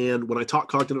 And when I taught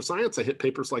cognitive science, I hit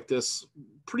papers like this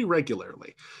pretty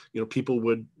regularly. You know, people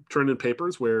would turn in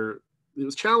papers where it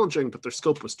was challenging, but their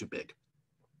scope was too big.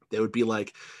 They would be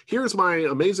like, here's my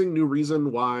amazing new reason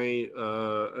why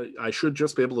I should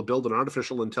just be able to build an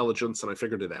artificial intelligence, and I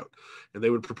figured it out. And they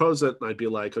would propose it, and I'd be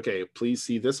like, okay, please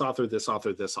see this author, this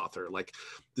author, this author. Like,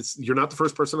 this, you're not the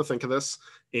first person to think of this,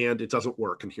 and it doesn't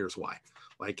work, and here's why.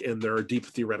 Like, and there are deep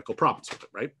theoretical problems with it,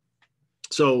 right?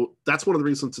 So that's one of the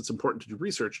reasons it's important to do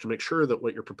research, to make sure that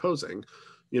what you're proposing,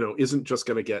 you know, isn't just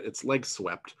going to get its legs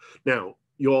swept. Now,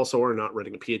 you also are not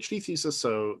writing a PhD thesis,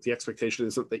 so the expectation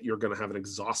isn't that you're going to have an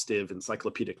exhaustive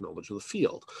encyclopedic knowledge of the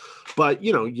field. But,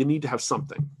 you know, you need to have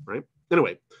something, right?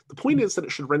 Anyway, the point is that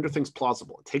it should render things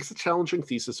plausible. It takes a challenging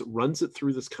thesis, it runs it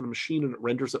through this kind of machine, and it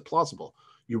renders it plausible.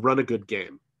 You run a good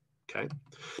game. Okay.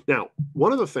 Now,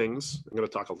 one of the things, I'm going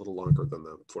to talk a little longer than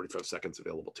the 45 seconds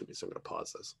available to me, so I'm going to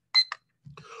pause this.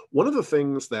 One of the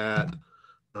things that,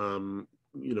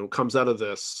 comes out of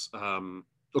this,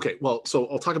 okay, well, so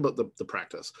I'll talk about the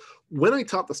practice. When I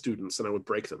taught the students, and I would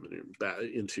break them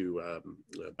into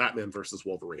Batman versus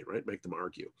Wolverine, right? Make them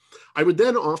argue. I would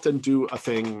then often do a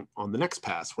thing on the next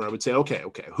pass where I would say, okay,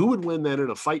 who would win then in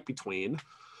a fight between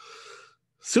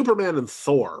Superman and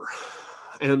Thor?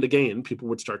 And again, people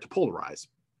would start to polarize.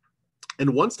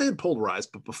 And once they had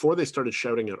polarized, but before they started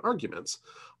shouting out arguments,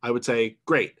 I would say,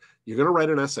 great, you're going to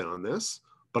write an essay on this,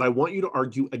 but I want you to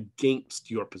argue against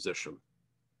your position.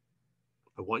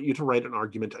 I want you to write an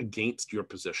argument against your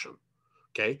position.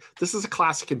 Okay. This is a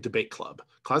classic in debate club.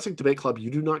 Classic debate club, you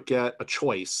do not get a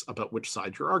choice about which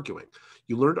side you're arguing.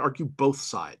 You learn to argue both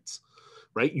sides,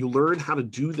 right? You learn how to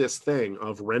do this thing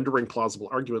of rendering plausible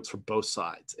arguments for both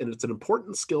sides. And it's an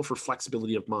important skill for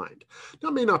flexibility of mind. Now,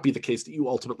 it may not be the case that you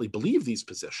ultimately believe these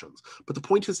positions, but the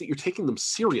point is that you're taking them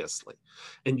seriously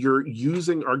and you're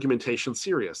using argumentation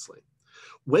seriously.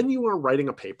 When you are writing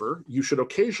a paper, you should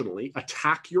occasionally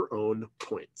attack your own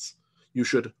points. You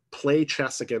should play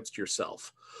chess against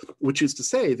yourself, which is to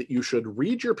say that you should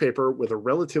read your paper with a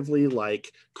relatively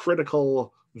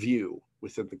critical view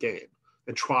within the game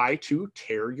and try to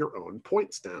tear your own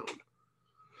points down.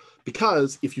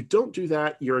 Because if you don't do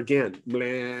that, you're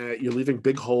leaving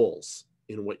big holes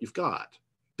in what you've got.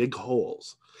 Big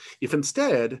holes. If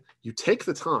instead you take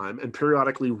the time and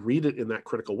periodically read it in that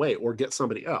critical way, or get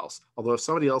somebody else, although if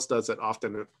somebody else does it,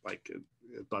 often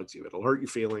it bugs you. It'll hurt your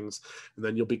feelings, and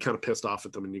then you'll be kind of pissed off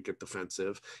at them and you get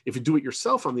defensive. If you do it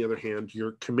yourself, on the other hand,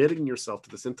 you're committing yourself to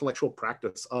this intellectual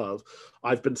practice of,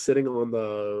 I've been sitting on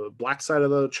the black side of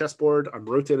the chessboard, I'm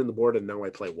rotating the board, and now I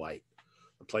play white.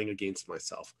 I'm playing against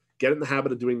myself. Get in the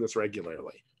habit of doing this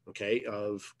regularly, okay,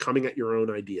 of coming at your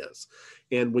own ideas.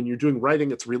 And when you're doing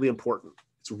writing, it's really important.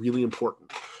 It's really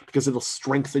important because it'll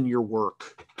strengthen your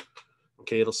work.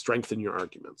 Okay, it'll strengthen your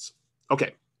arguments.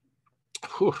 Okay.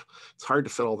 Whew, it's hard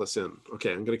to fit all this in.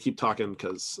 Okay, I'm going to keep talking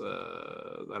because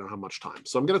I don't have much time.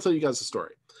 So I'm going to tell you guys a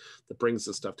story that brings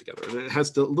this stuff together. And it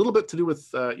has a little bit to do with,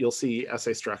 you'll see,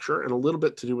 essay structure, and a little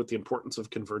bit to do with the importance of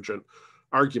convergent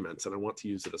arguments. And I want to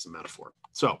use it as a metaphor.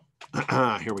 So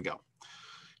here we go.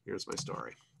 Here's my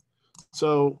story.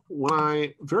 So when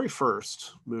I very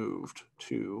first moved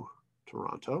to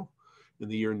Toronto in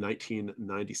the year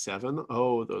 1997,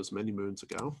 oh, those many moons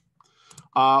ago,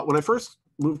 when I first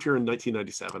moved here in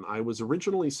 1997, I was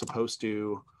originally supposed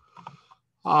to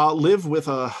live with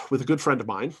a good friend of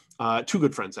mine, two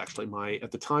good friends actually.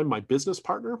 At the time, my business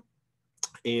partner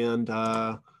and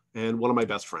one of my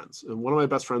best friends. And one of my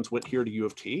best friends went here to U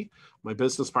of T. My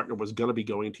business partner was going to be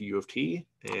going to U of T,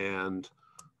 and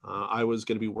I was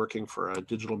going to be working for a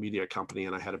digital media company,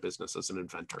 and I had a business as an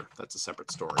inventor. That's a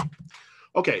separate story.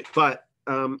 Okay, but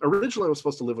originally I was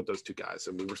supposed to live with those two guys,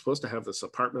 and we were supposed to have this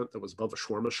apartment that was above a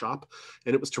shawarma shop,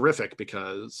 and it was terrific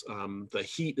because the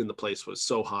heat in the place was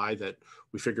so high that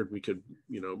we figured we could,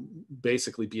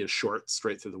 basically be in shorts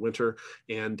straight through the winter,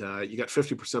 and you got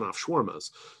 50% off shawarmas.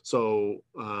 So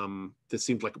this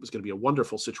seemed like it was going to be a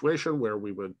wonderful situation where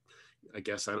we would, I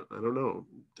guess, I don't know,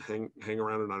 hang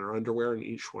around in our underwear and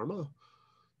eat shawarma.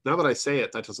 Now that I say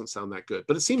it, that doesn't sound that good,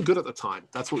 but it seemed good at the time.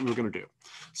 That's what we were going to do.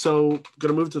 So going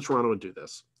to move to Toronto and do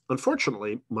this.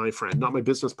 Unfortunately, my friend, not my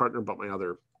business partner, but my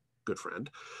other good friend,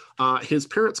 his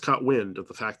parents caught wind of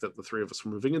the fact that the three of us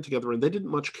were moving in together, and they didn't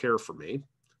much care for me.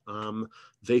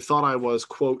 They thought I was,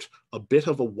 quote, a bit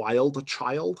of a wild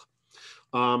child.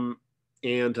 And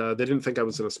they didn't think I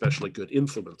was an especially good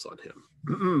influence on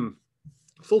him.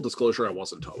 Full disclosure, I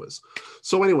wasn't always.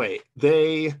 So anyway,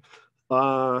 they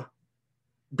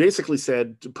basically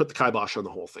said, to put the kibosh on the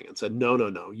whole thing, and said, no,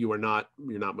 you're not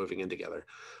moving in together.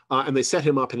 And they set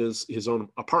him up in his own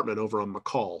apartment over on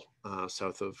McCall,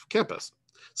 south of campus.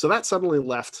 So that suddenly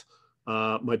left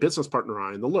my business partner and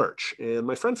I in the lurch. And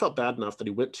my friend felt bad enough that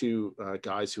he went to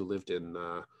guys who lived in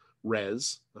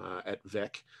Res at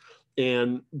Vic.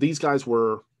 And these guys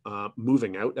were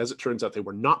moving out. As it turns out, they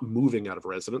were not moving out of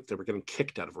residence. They were getting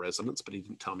kicked out of residence, but he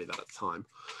didn't tell me that at the time.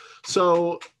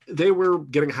 So they were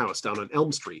getting a house down on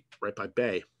Elm Street, right by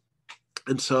Bay.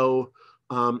 And so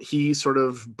he sort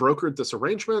of brokered this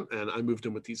arrangement, and I moved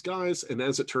in with these guys. And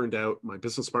as it turned out, my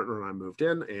business partner and I moved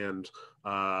in, and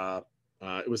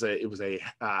it was a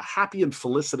happy and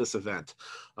felicitous event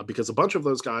because a bunch of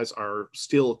those guys are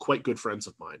still quite good friends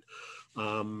of mine.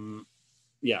 One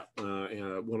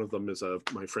of them is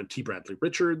my friend T. Bradley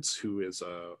Richards, who is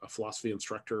a philosophy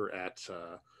instructor at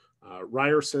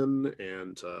Ryerson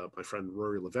and my friend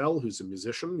Rory Lavelle, who's a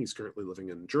musician. He's currently living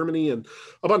in Germany, and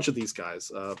a bunch of these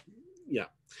guys. Yeah.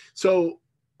 So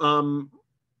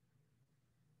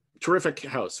terrific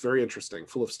house, very interesting,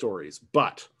 full of stories.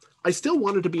 But I still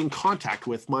wanted to be in contact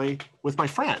with my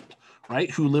friend, right,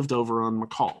 who lived over on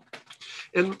McCall.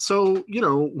 And so, you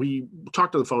know, we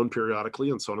talked on the phone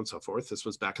periodically and so on and so forth. This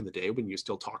was back in the day when you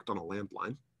still talked on a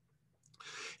landline.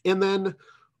 And then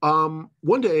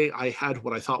one day I had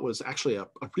what I thought was actually a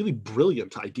really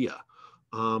brilliant idea,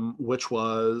 which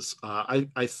was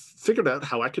I figured out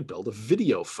how I could build a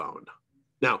video phone.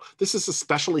 Now, this is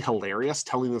especially hilarious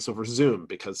telling this over Zoom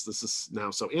because this is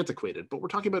now so antiquated, but we're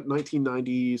talking about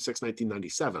 1996,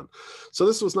 1997. So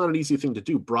this was not an easy thing to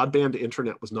do. Broadband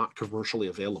internet was not commercially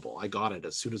available. I got it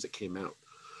as soon as it came out.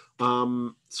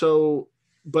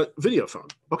 But video phone.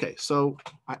 Okay, so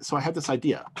I had this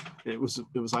idea. It was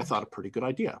I thought a pretty good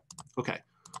idea. Okay,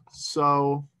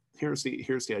 so here's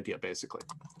the idea basically.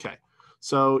 Okay,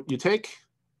 so you take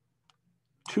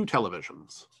two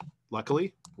televisions.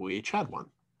 Luckily, we each had one.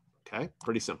 Okay,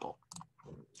 pretty simple.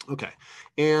 Okay,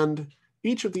 and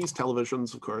each of these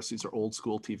televisions, of course, these are old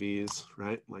school TVs,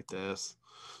 right? Like this.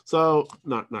 So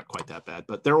not quite that bad,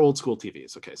 but they're old school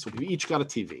TVs. Okay, so we each got a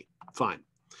TV. Fine.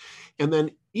 And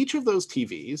then each of those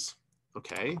TVs,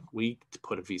 okay, we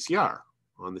put a VCR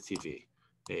on the TV,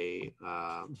 a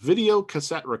video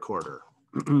cassette recorder,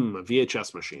 a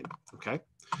VHS machine. Okay.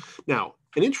 Now,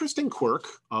 an interesting quirk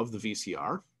of the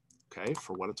VCR, okay,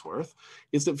 for what it's worth,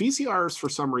 is that VCRs for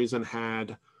some reason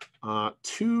had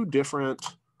two different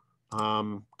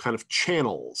kind of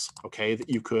channels, okay, that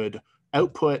you could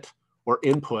output or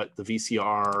input the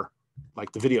VCR,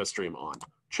 like the video stream on.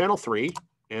 Channel 3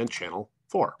 and channel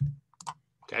 4.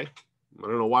 Okay, I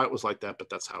don't know why it was like that, but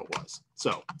that's how it was.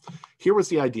 So here was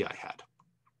the idea I had.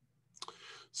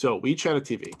 So we each had a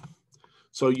TV.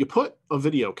 So you put a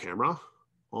video camera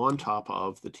on top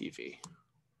of the TV.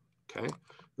 Okay,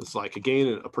 it's like,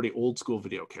 again, a pretty old school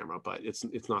video camera, but it's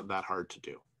not that hard to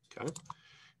do. Okay,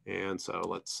 and so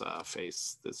let's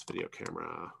face this video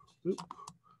camera. Oop.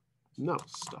 No,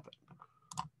 stop it.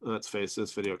 Let's face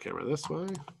this video camera this way.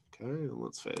 Okay, and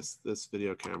let's face this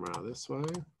video camera this way.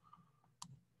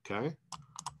 Okay.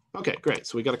 Okay, great.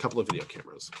 So we got a couple of video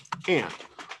cameras. And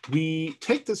we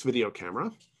take this video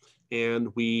camera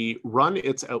and we run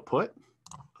its output,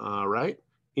 right,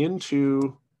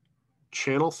 into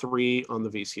channel 3 on the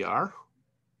VCR.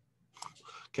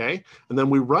 Okay. And then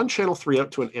we run channel 3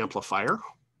 out to an amplifier.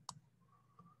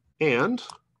 And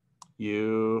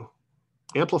you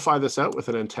amplify this out with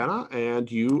an antenna,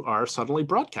 and you are suddenly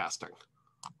broadcasting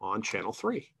on channel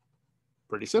 3.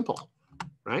 Pretty simple,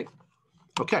 right?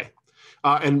 Okay,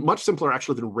 and much simpler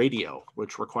actually than radio,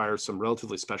 which requires some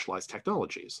relatively specialized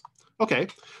technologies. Okay,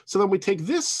 so then we take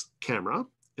this camera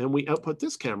and we output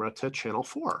this camera to channel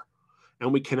 4,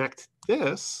 and we connect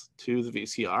this to the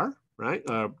VCR, right,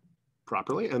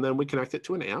 properly, and then we connect it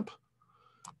to an amp,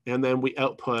 and then we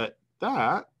output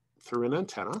that through an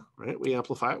antenna, right? We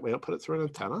amplify it, we output it through an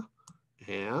antenna,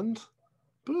 and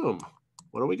boom,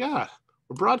 what do we got?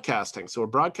 We're broadcasting. So we're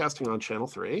broadcasting on channel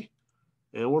 3.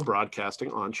 And we're broadcasting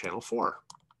on channel 4.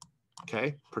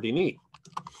 Okay, pretty neat.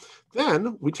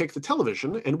 Then we take the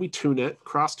television and we tune it,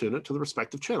 cross-tune it to the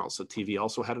respective channels. So TV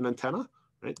also had an antenna,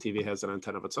 right? TV has an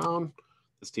antenna of its own.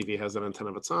 This TV has an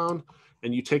antenna of its own.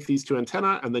 And you take these two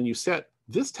antennae and then you set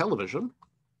this television,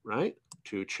 right,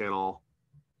 to channel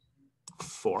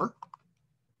 4.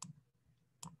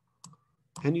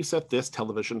 And you set this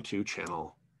television to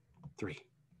channel 3.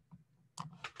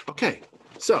 Okay,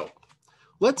 so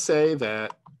let's say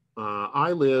that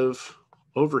I live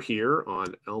over here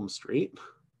on Elm Street,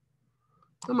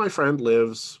 and my friend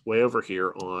lives way over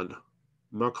here on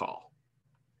McCall.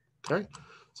 Okay,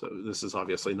 so this is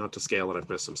obviously not to scale, and I've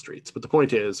missed some streets, but the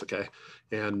point is, okay,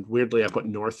 and weirdly I put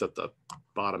north at the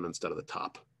bottom instead of the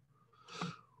top.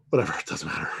 Whatever, it doesn't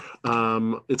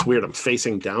matter. It's weird, I'm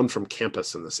facing down from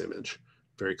campus in this image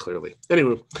very clearly.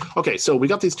 Anyway, okay, so we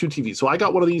got these two TVs. So I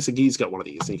got one of these, and Guy's got one of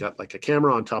these, and you got like a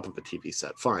camera on top of a TV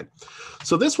set. Fine.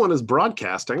 So this one is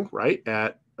broadcasting, right,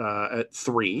 at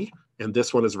 3, and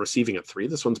this one is receiving at 3.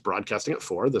 This one's broadcasting at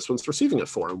 4. This one's receiving at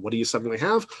 4. And what do you suddenly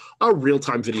have? A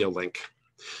real-time video link.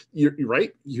 You're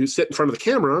right? You sit in front of the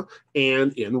camera,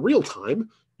 and in real time,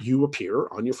 you appear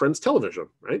on your friend's television,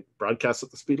 right? Broadcast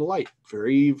at the speed of light.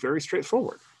 Very, very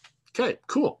straightforward. Okay,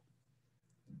 cool.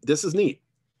 This is neat.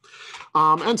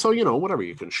 And so, you know, whatever,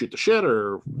 you can shoot the shit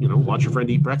or, you know, watch your friend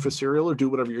eat breakfast cereal or do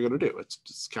whatever you're going to do. It's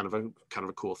just kind of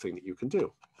a cool thing that you can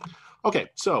do. Okay,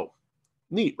 so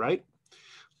neat, right?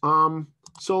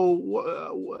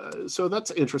 So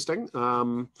that's interesting.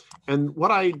 And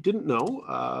what I didn't know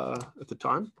at the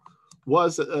time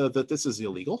was that this is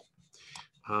illegal.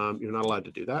 You're not allowed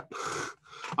to do that.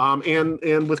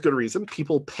 And with good reason.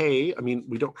 People pay. I mean,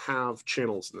 we don't have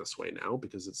channels in this way now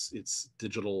because it's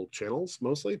digital channels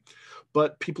mostly,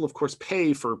 but people, of course,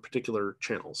 pay for particular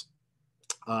channels.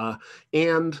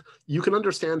 And you can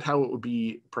understand how it would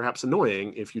be perhaps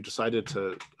annoying if you decided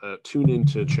to tune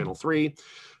into channel 3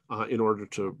 in order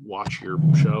to watch your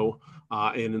show,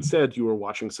 and instead you were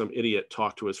watching some idiot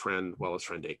talk to his friend while his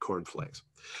friend ate cornflakes.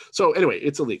 So anyway,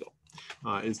 it's illegal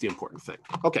is the important thing.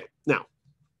 Okay, now,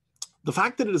 the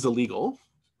fact that it is illegal,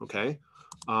 okay,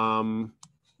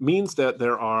 means that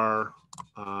there are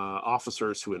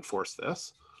officers who enforce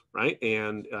this, right?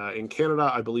 And in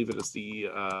Canada, I believe it is the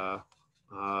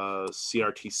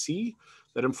CRTC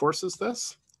that enforces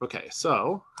this. Okay,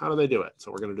 so how do they do it?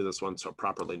 So we're going to do this one so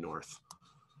properly north.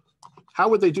 How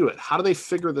would they do it? How do they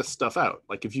figure this stuff out?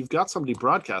 Like if you've got somebody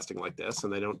broadcasting like this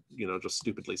and they don't, just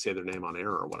stupidly say their name on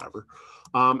air or whatever,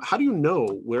 how do you know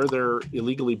where they're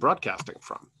illegally broadcasting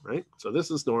from, right? So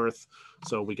this is north.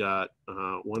 So we got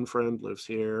one friend lives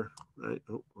here, right?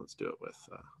 Oh, let's do it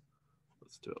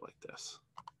like this.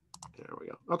 There we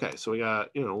go. Okay, so we got,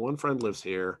 one friend lives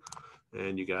here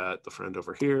and you got the friend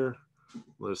over here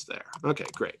lives there. Okay,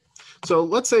 great. So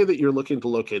let's say that you're looking to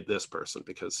locate this person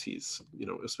because he's,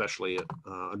 especially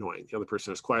annoying. The other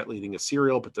person is quietly eating a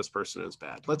cereal, but this person is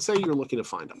bad. Let's say you're looking to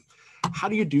find him. How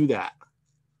do you do that?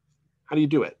 How do you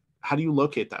do it? How do you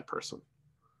locate that person,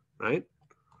 right?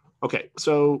 Okay,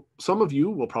 so some of you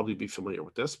will probably be familiar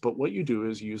with this, but what you do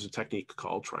is you use a technique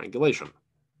called triangulation.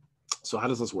 So how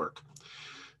does this work?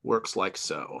 Works like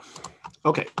so.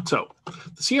 Okay, so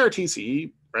the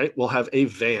CRTC, right, will have a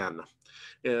van.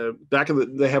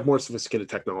 They have more sophisticated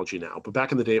technology now, but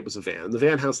back in the day it was a van. The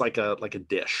van has like a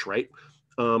dish, right,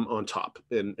 on top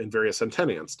and various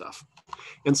antennae and stuff.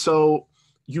 And so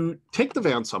you take the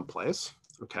van someplace,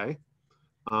 okay?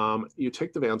 You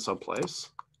take the van someplace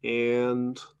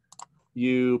and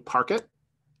you park it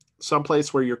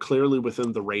someplace where you're clearly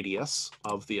within the radius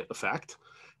of the effect,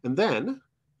 and then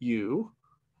you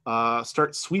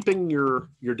start sweeping your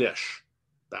dish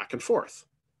back and forth,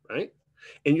 right?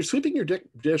 And you're sweeping your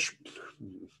dish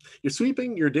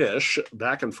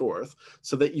back and forth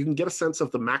so that you can get a sense of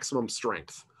the maximum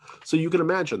strength. So you can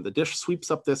imagine the dish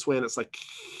sweeps up this way and it's like,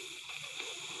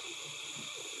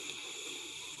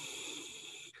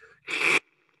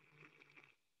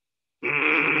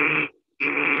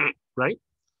 right?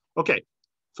 Okay,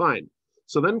 fine.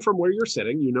 So then from where you're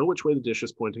sitting, you know which way the dish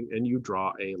is pointing and you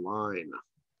draw a line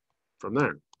from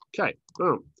there. Okay,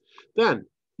 boom. Then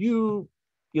you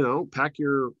pack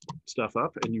your stuff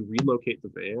up and you relocate the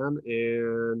van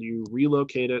and you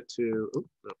relocate it to,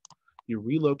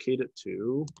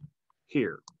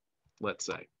 here, let's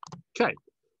say. Okay,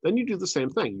 then you do the same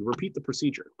thing. You repeat the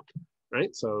procedure,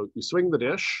 right? So you swing the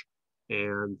dish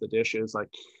and the dish is like,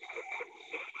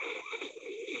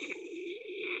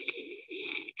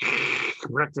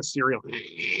 breakfast cereal,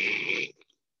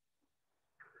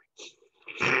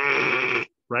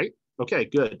 right? Okay,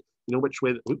 good. You know which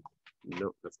way,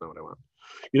 no, that's not what I want.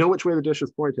 You know which way the dish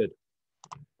is pointed.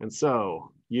 And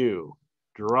so you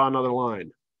draw another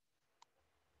line.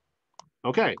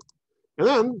 Okay. And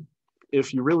then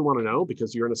if you really want to know,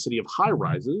 because you're in a city of high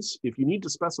rises, if you need to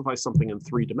specify something in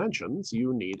 3 dimensions,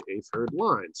 you need a third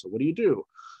line. So what do?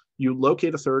 You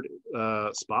locate a third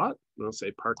spot. Let's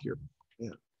say park your,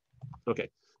 Okay.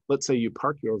 Let's say you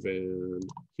park your van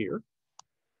here.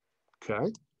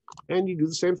 Okay. And you do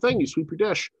the same thing. You sweep your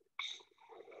dish.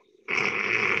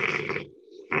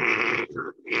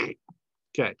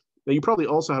 Okay. Now you probably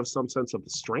also have some sense of the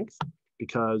strength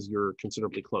because you're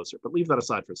considerably closer, but leave that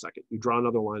aside for a second. You draw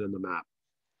another line in the map.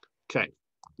 Okay.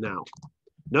 Now,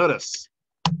 notice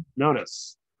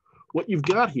what you've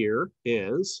got here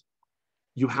is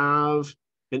you have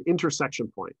an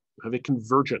intersection point. You have a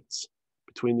convergence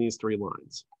between these 3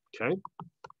 lines. Okay.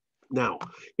 Now,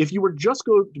 if you were just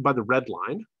go by the red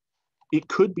line, it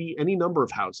could be any number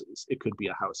of houses. It could be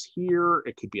a house here.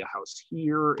 It could be a house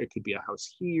here. It could be a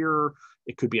house here.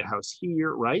 It could be a house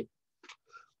here, right?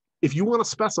 If you want to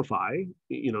specify,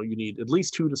 you need at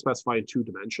least 2 to specify in 2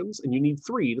 dimensions, and you need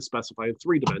 3 to specify in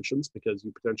 3 dimensions because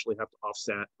you potentially have to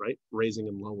offset, right? Raising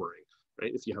and lowering,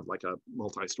 right? If you have like a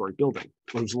multi-story building.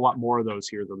 There's a lot more of those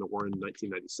here than there were in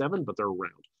 1997, but they're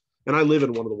around. And I live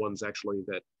in one of the ones actually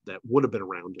that would have been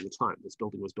around in the time. This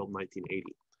building was built in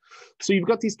 1980. So you've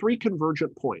got these 3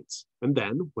 convergent points. And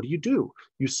then what do?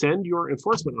 You send your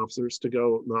enforcement officers to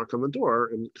go knock on the door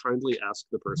and kindly ask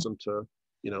the person to,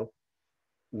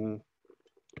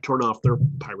 turn off their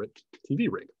pirate TV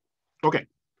rig. Okay,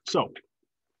 so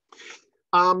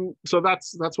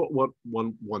that's what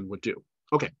one would do.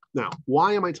 Okay, now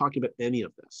why am I talking about any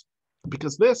of this?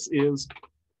 Because this is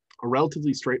a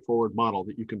relatively straightforward model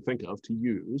that you can think of to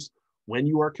use when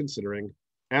you are considering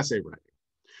essay writing.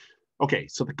 Okay,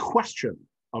 so the question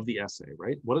of the essay,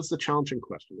 right? What is the challenging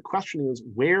question? The question is,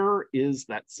 where is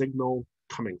that signal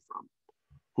coming from?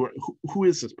 Who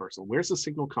is this person? Where's the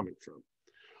signal coming from?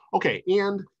 Okay,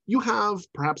 and you have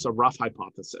perhaps a rough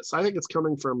hypothesis. I think it's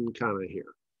coming from kind of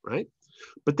here, right?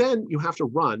 But then you have to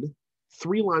run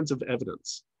 3 lines of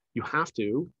evidence. You have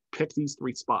to pick these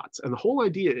 3 spots. And the whole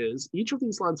idea is each of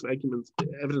these lines of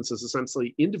evidence is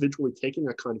essentially individually taking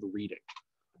a kind of a reading,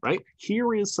 right?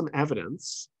 Here is some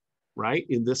evidence, right,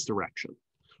 in this direction.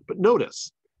 But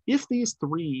notice, if these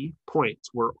 3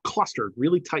 points were clustered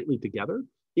really tightly together,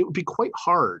 it would be quite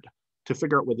hard to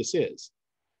figure out what this is.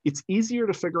 It's easier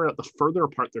to figure out the further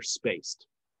apart they're spaced,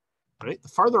 right? The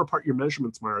farther apart your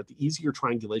measurements are, the easier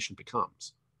triangulation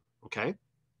becomes, okay?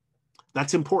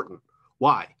 That's important.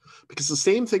 Why? Because the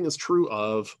same thing is true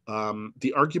of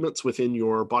the arguments within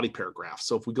your body paragraph.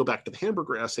 So if we go back to the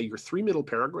hamburger essay, your 3 middle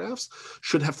paragraphs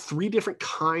should have 3 different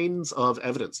kinds of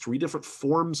evidence, 3 different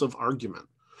forms of argument.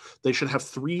 They should have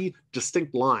 3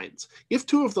 distinct lines. If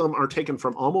 2 of them are taken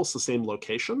from almost the same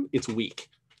location, it's weak.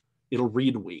 It'll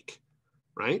read weak,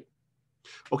 right?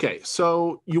 Okay,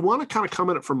 so you want to kind of come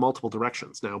at it from multiple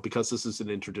directions. Now, because this is an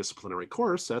interdisciplinary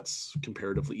course, that's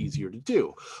comparatively easier to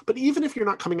do. But even if you're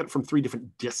not coming at it from 3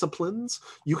 different disciplines,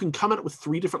 you can come at it with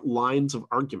 3 different lines of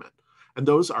argument. And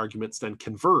those arguments then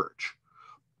converge.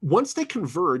 Once they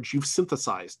converge, you've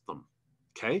synthesized them,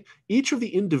 okay? Each of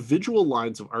the individual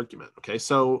lines of argument, okay?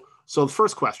 So the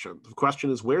first question, the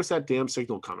question is, where's that damn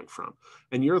signal coming from?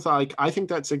 And you're like, I think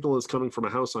that signal is coming from a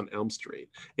house on Elm Street.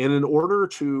 And in order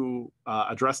to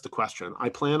address the question, I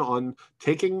plan on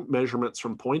taking measurements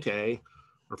from point A,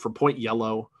 or from point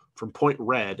yellow, from point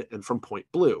red, and from point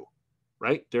blue,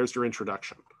 right? There's your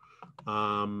introduction.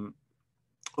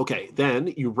 Okay,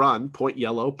 then you run point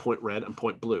yellow, point red, and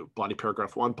point blue. Body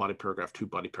paragraph 1, body paragraph 2,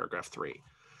 body paragraph 3.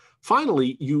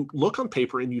 Finally, you look on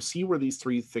paper and you see where these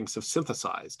 3 things have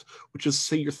synthesized, which is,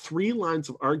 say, your 3 lines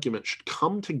of argument should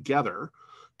come together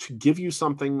to give you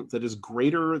something that is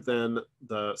greater than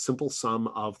the simple sum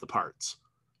of the parts,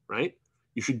 right?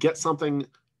 You should get something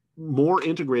more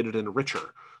integrated and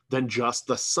richer than just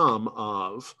the sum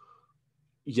of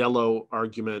yellow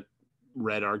argument,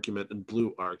 red argument, and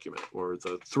blue argument, or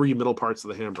the 3 middle parts of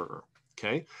the hamburger,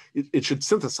 okay? It should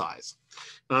synthesize.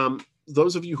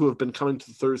 Those of you who have been coming to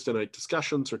the Thursday night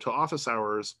discussions or to office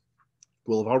hours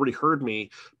will have already heard me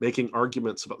making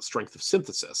arguments about the strength of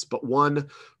synthesis. But one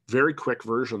very quick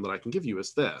version that I can give you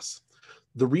is this.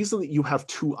 The reason that you have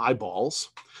 2 eyeballs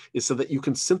is so that you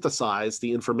can synthesize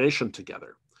the information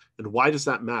together. And why does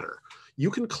that matter?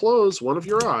 You can close one of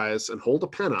your eyes and hold a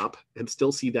pen up and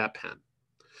still see that pen.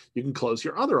 You can close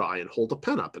your other eye and hold a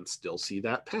pen up and still see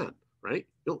that pen, right?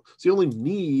 So you only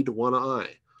need one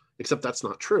eye, except that's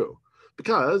not true.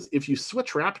 Because if you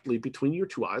switch rapidly between your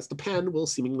 2 eyes, the pen will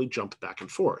seemingly jump back and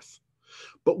forth.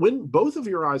 But when both of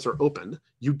your eyes are open,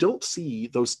 you don't see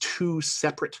those 2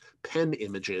 separate pen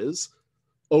images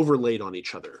overlaid on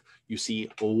each other. You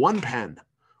see one pen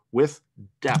with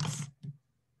depth.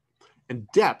 And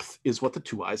depth is what the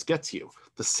 2 eyes gets you.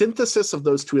 The synthesis of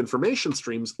those 2 information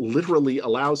streams literally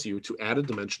allows you to add a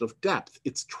dimension of depth.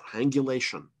 It's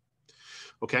triangulation.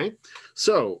 Okay,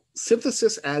 so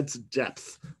synthesis adds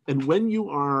depth. And when you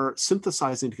are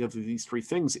synthesizing together these 3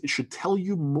 things, it should tell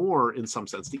you more in some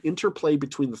sense. The interplay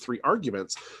between the 3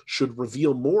 arguments should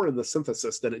reveal more in the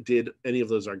synthesis than it did any of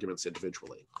those arguments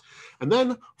individually. And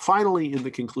then finally, in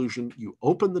the conclusion, you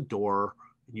open the door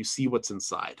and you see what's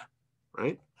inside,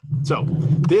 right? So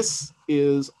this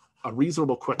is a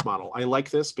reasonable quick model. I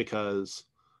like this because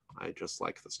I just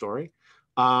like the story.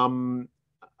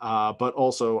 But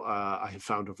also, I have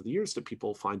found over the years that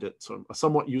people find it a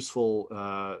somewhat useful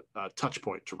touch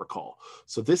point to recall.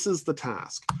 So this is the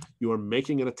task. You are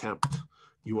making an attempt.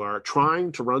 You are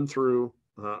trying to run through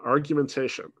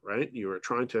argumentation, right? You are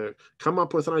trying to come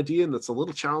up with an idea, and it's a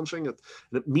little challenging, and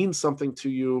it means something to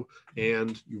you,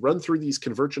 and you run through these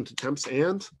convergent attempts,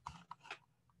 and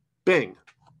bing,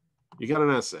 you got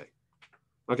an essay.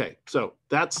 Okay, so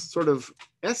that's sort of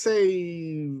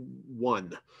essay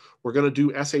 1. We're going to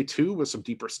do essay 2 with some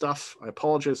deeper stuff. I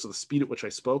apologize for the speed at which I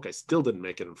spoke. I still didn't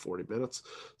make it in 40 minutes.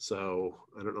 So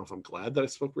I don't know if I'm glad that I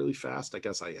spoke really fast. I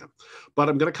guess I am. But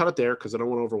I'm going to cut it there because I don't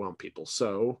want to overwhelm people.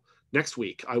 So next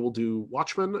week, I will do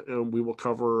Watchmen, and we will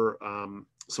cover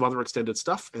some other extended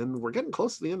stuff. And we're getting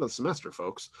close to the end of the semester,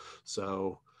 folks.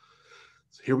 So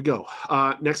So here we go.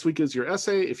 Next week is your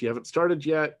essay. If you haven't started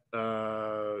yet,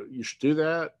 you should do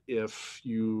that. If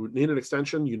you need an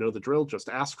extension, you know the drill. Just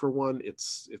ask for one.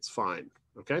 It's fine.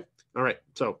 Okay. All right.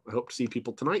 So I hope to see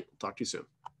people tonight. Talk to you soon.